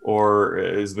crazy, or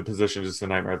is the position just a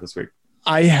nightmare this week?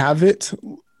 I have it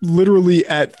literally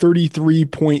at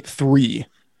 33.3.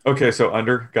 Okay, so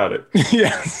under, got it.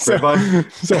 Yeah, so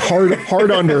hard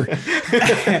under.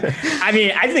 I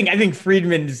mean, I think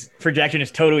Friedman's projection is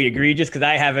totally egregious because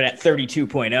I have it at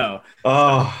 32.0.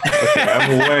 Oh, okay,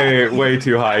 I'm way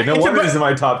too high. No wonder he's in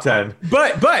my top 10.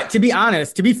 But to be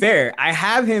honest, to be fair, I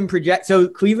have him project. So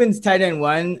Cleveland's tight end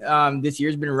one this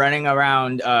year's been running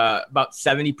around about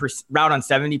 70%, round on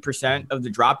 70% of the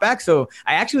dropback. So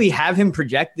I actually have him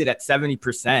projected at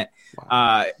 70%.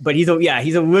 Wow. But he's a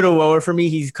little lower for me.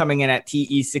 He's coming in at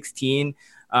TE 16,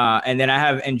 and then I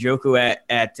have Njoku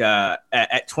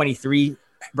at 23.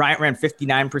 Bryant ran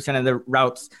 59% of the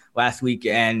routes last week,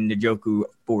 and Njoku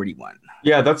 41.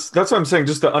 Yeah, that's what I'm saying.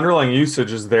 Just the underlying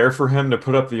usage is there for him to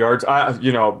put up the yards.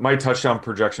 My touchdown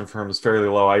projection for him is fairly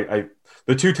low.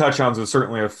 The 2 touchdowns was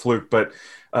certainly a fluke, but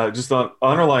just the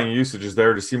underlying usage is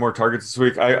there to see more targets this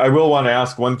week. I will want to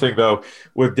ask one thing, though.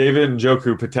 With David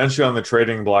Njoku potentially on the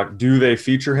trading block, do they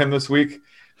feature him this week?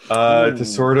 To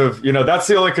sort of, that's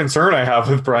the only concern I have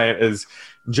with Bryant is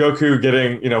Njoku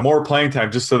getting, more playing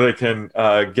time just so they can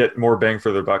get more bang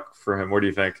for their buck for him. What do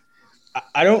you think?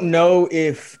 I don't know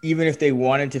if even if they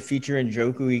wanted to feature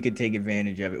Njoku, he could take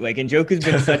advantage of it. Like Njoku's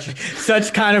been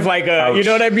such kind of like a, you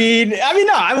know what I mean? I mean,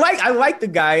 no, I like the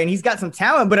guy and he's got some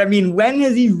talent, but I mean, when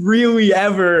has he really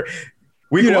ever,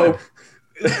 right.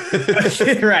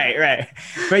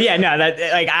 But yeah, no, that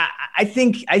like, I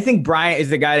think Bryant is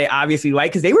the guy they obviously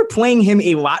like because they were playing him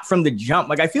a lot from the jump.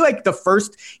 Like I feel like the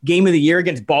first game of the year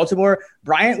against Baltimore,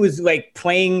 Bryant was like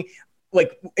playing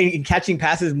like catching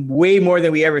passes way more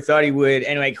than we ever thought he would.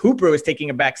 And like Hooper was taking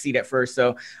a back seat at first.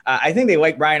 So I think they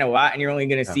like Bryant a lot and you're only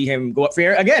going to see him go up for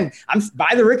here. Again, I'm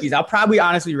by the rookies. I'll probably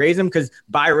honestly raise him because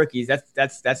by rookies,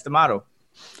 that's the motto.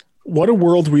 What a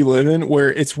world we live in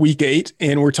where it's week 8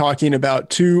 and we're talking about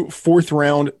 2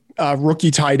 4th-round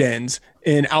rookie tight ends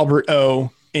in Albert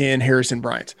O and Harrison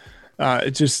Bryant.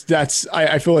 I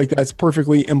feel like that's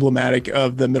perfectly emblematic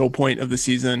of the middle point of the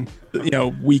season,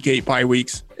 week 8 bye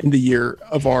weeks in the year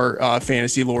of our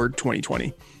Fantasy Lord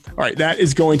 2020. All right, that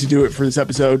is going to do it for this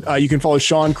episode. You can follow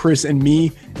Sean, Chris, and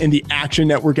me in the Action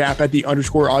Network app at the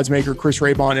 _oddsmaker, Chris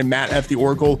Raybon, and Matt F. the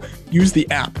Oracle. Use the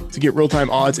app to get real-time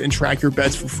odds and track your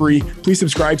bets for free. Please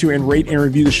subscribe to and rate and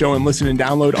review the show and listen and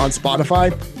download on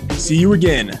Spotify. See you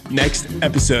again next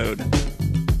episode.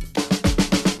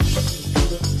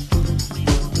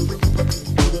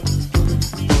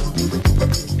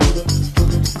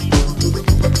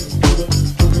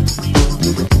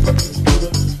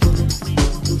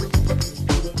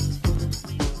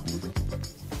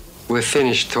 We're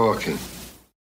finished talking.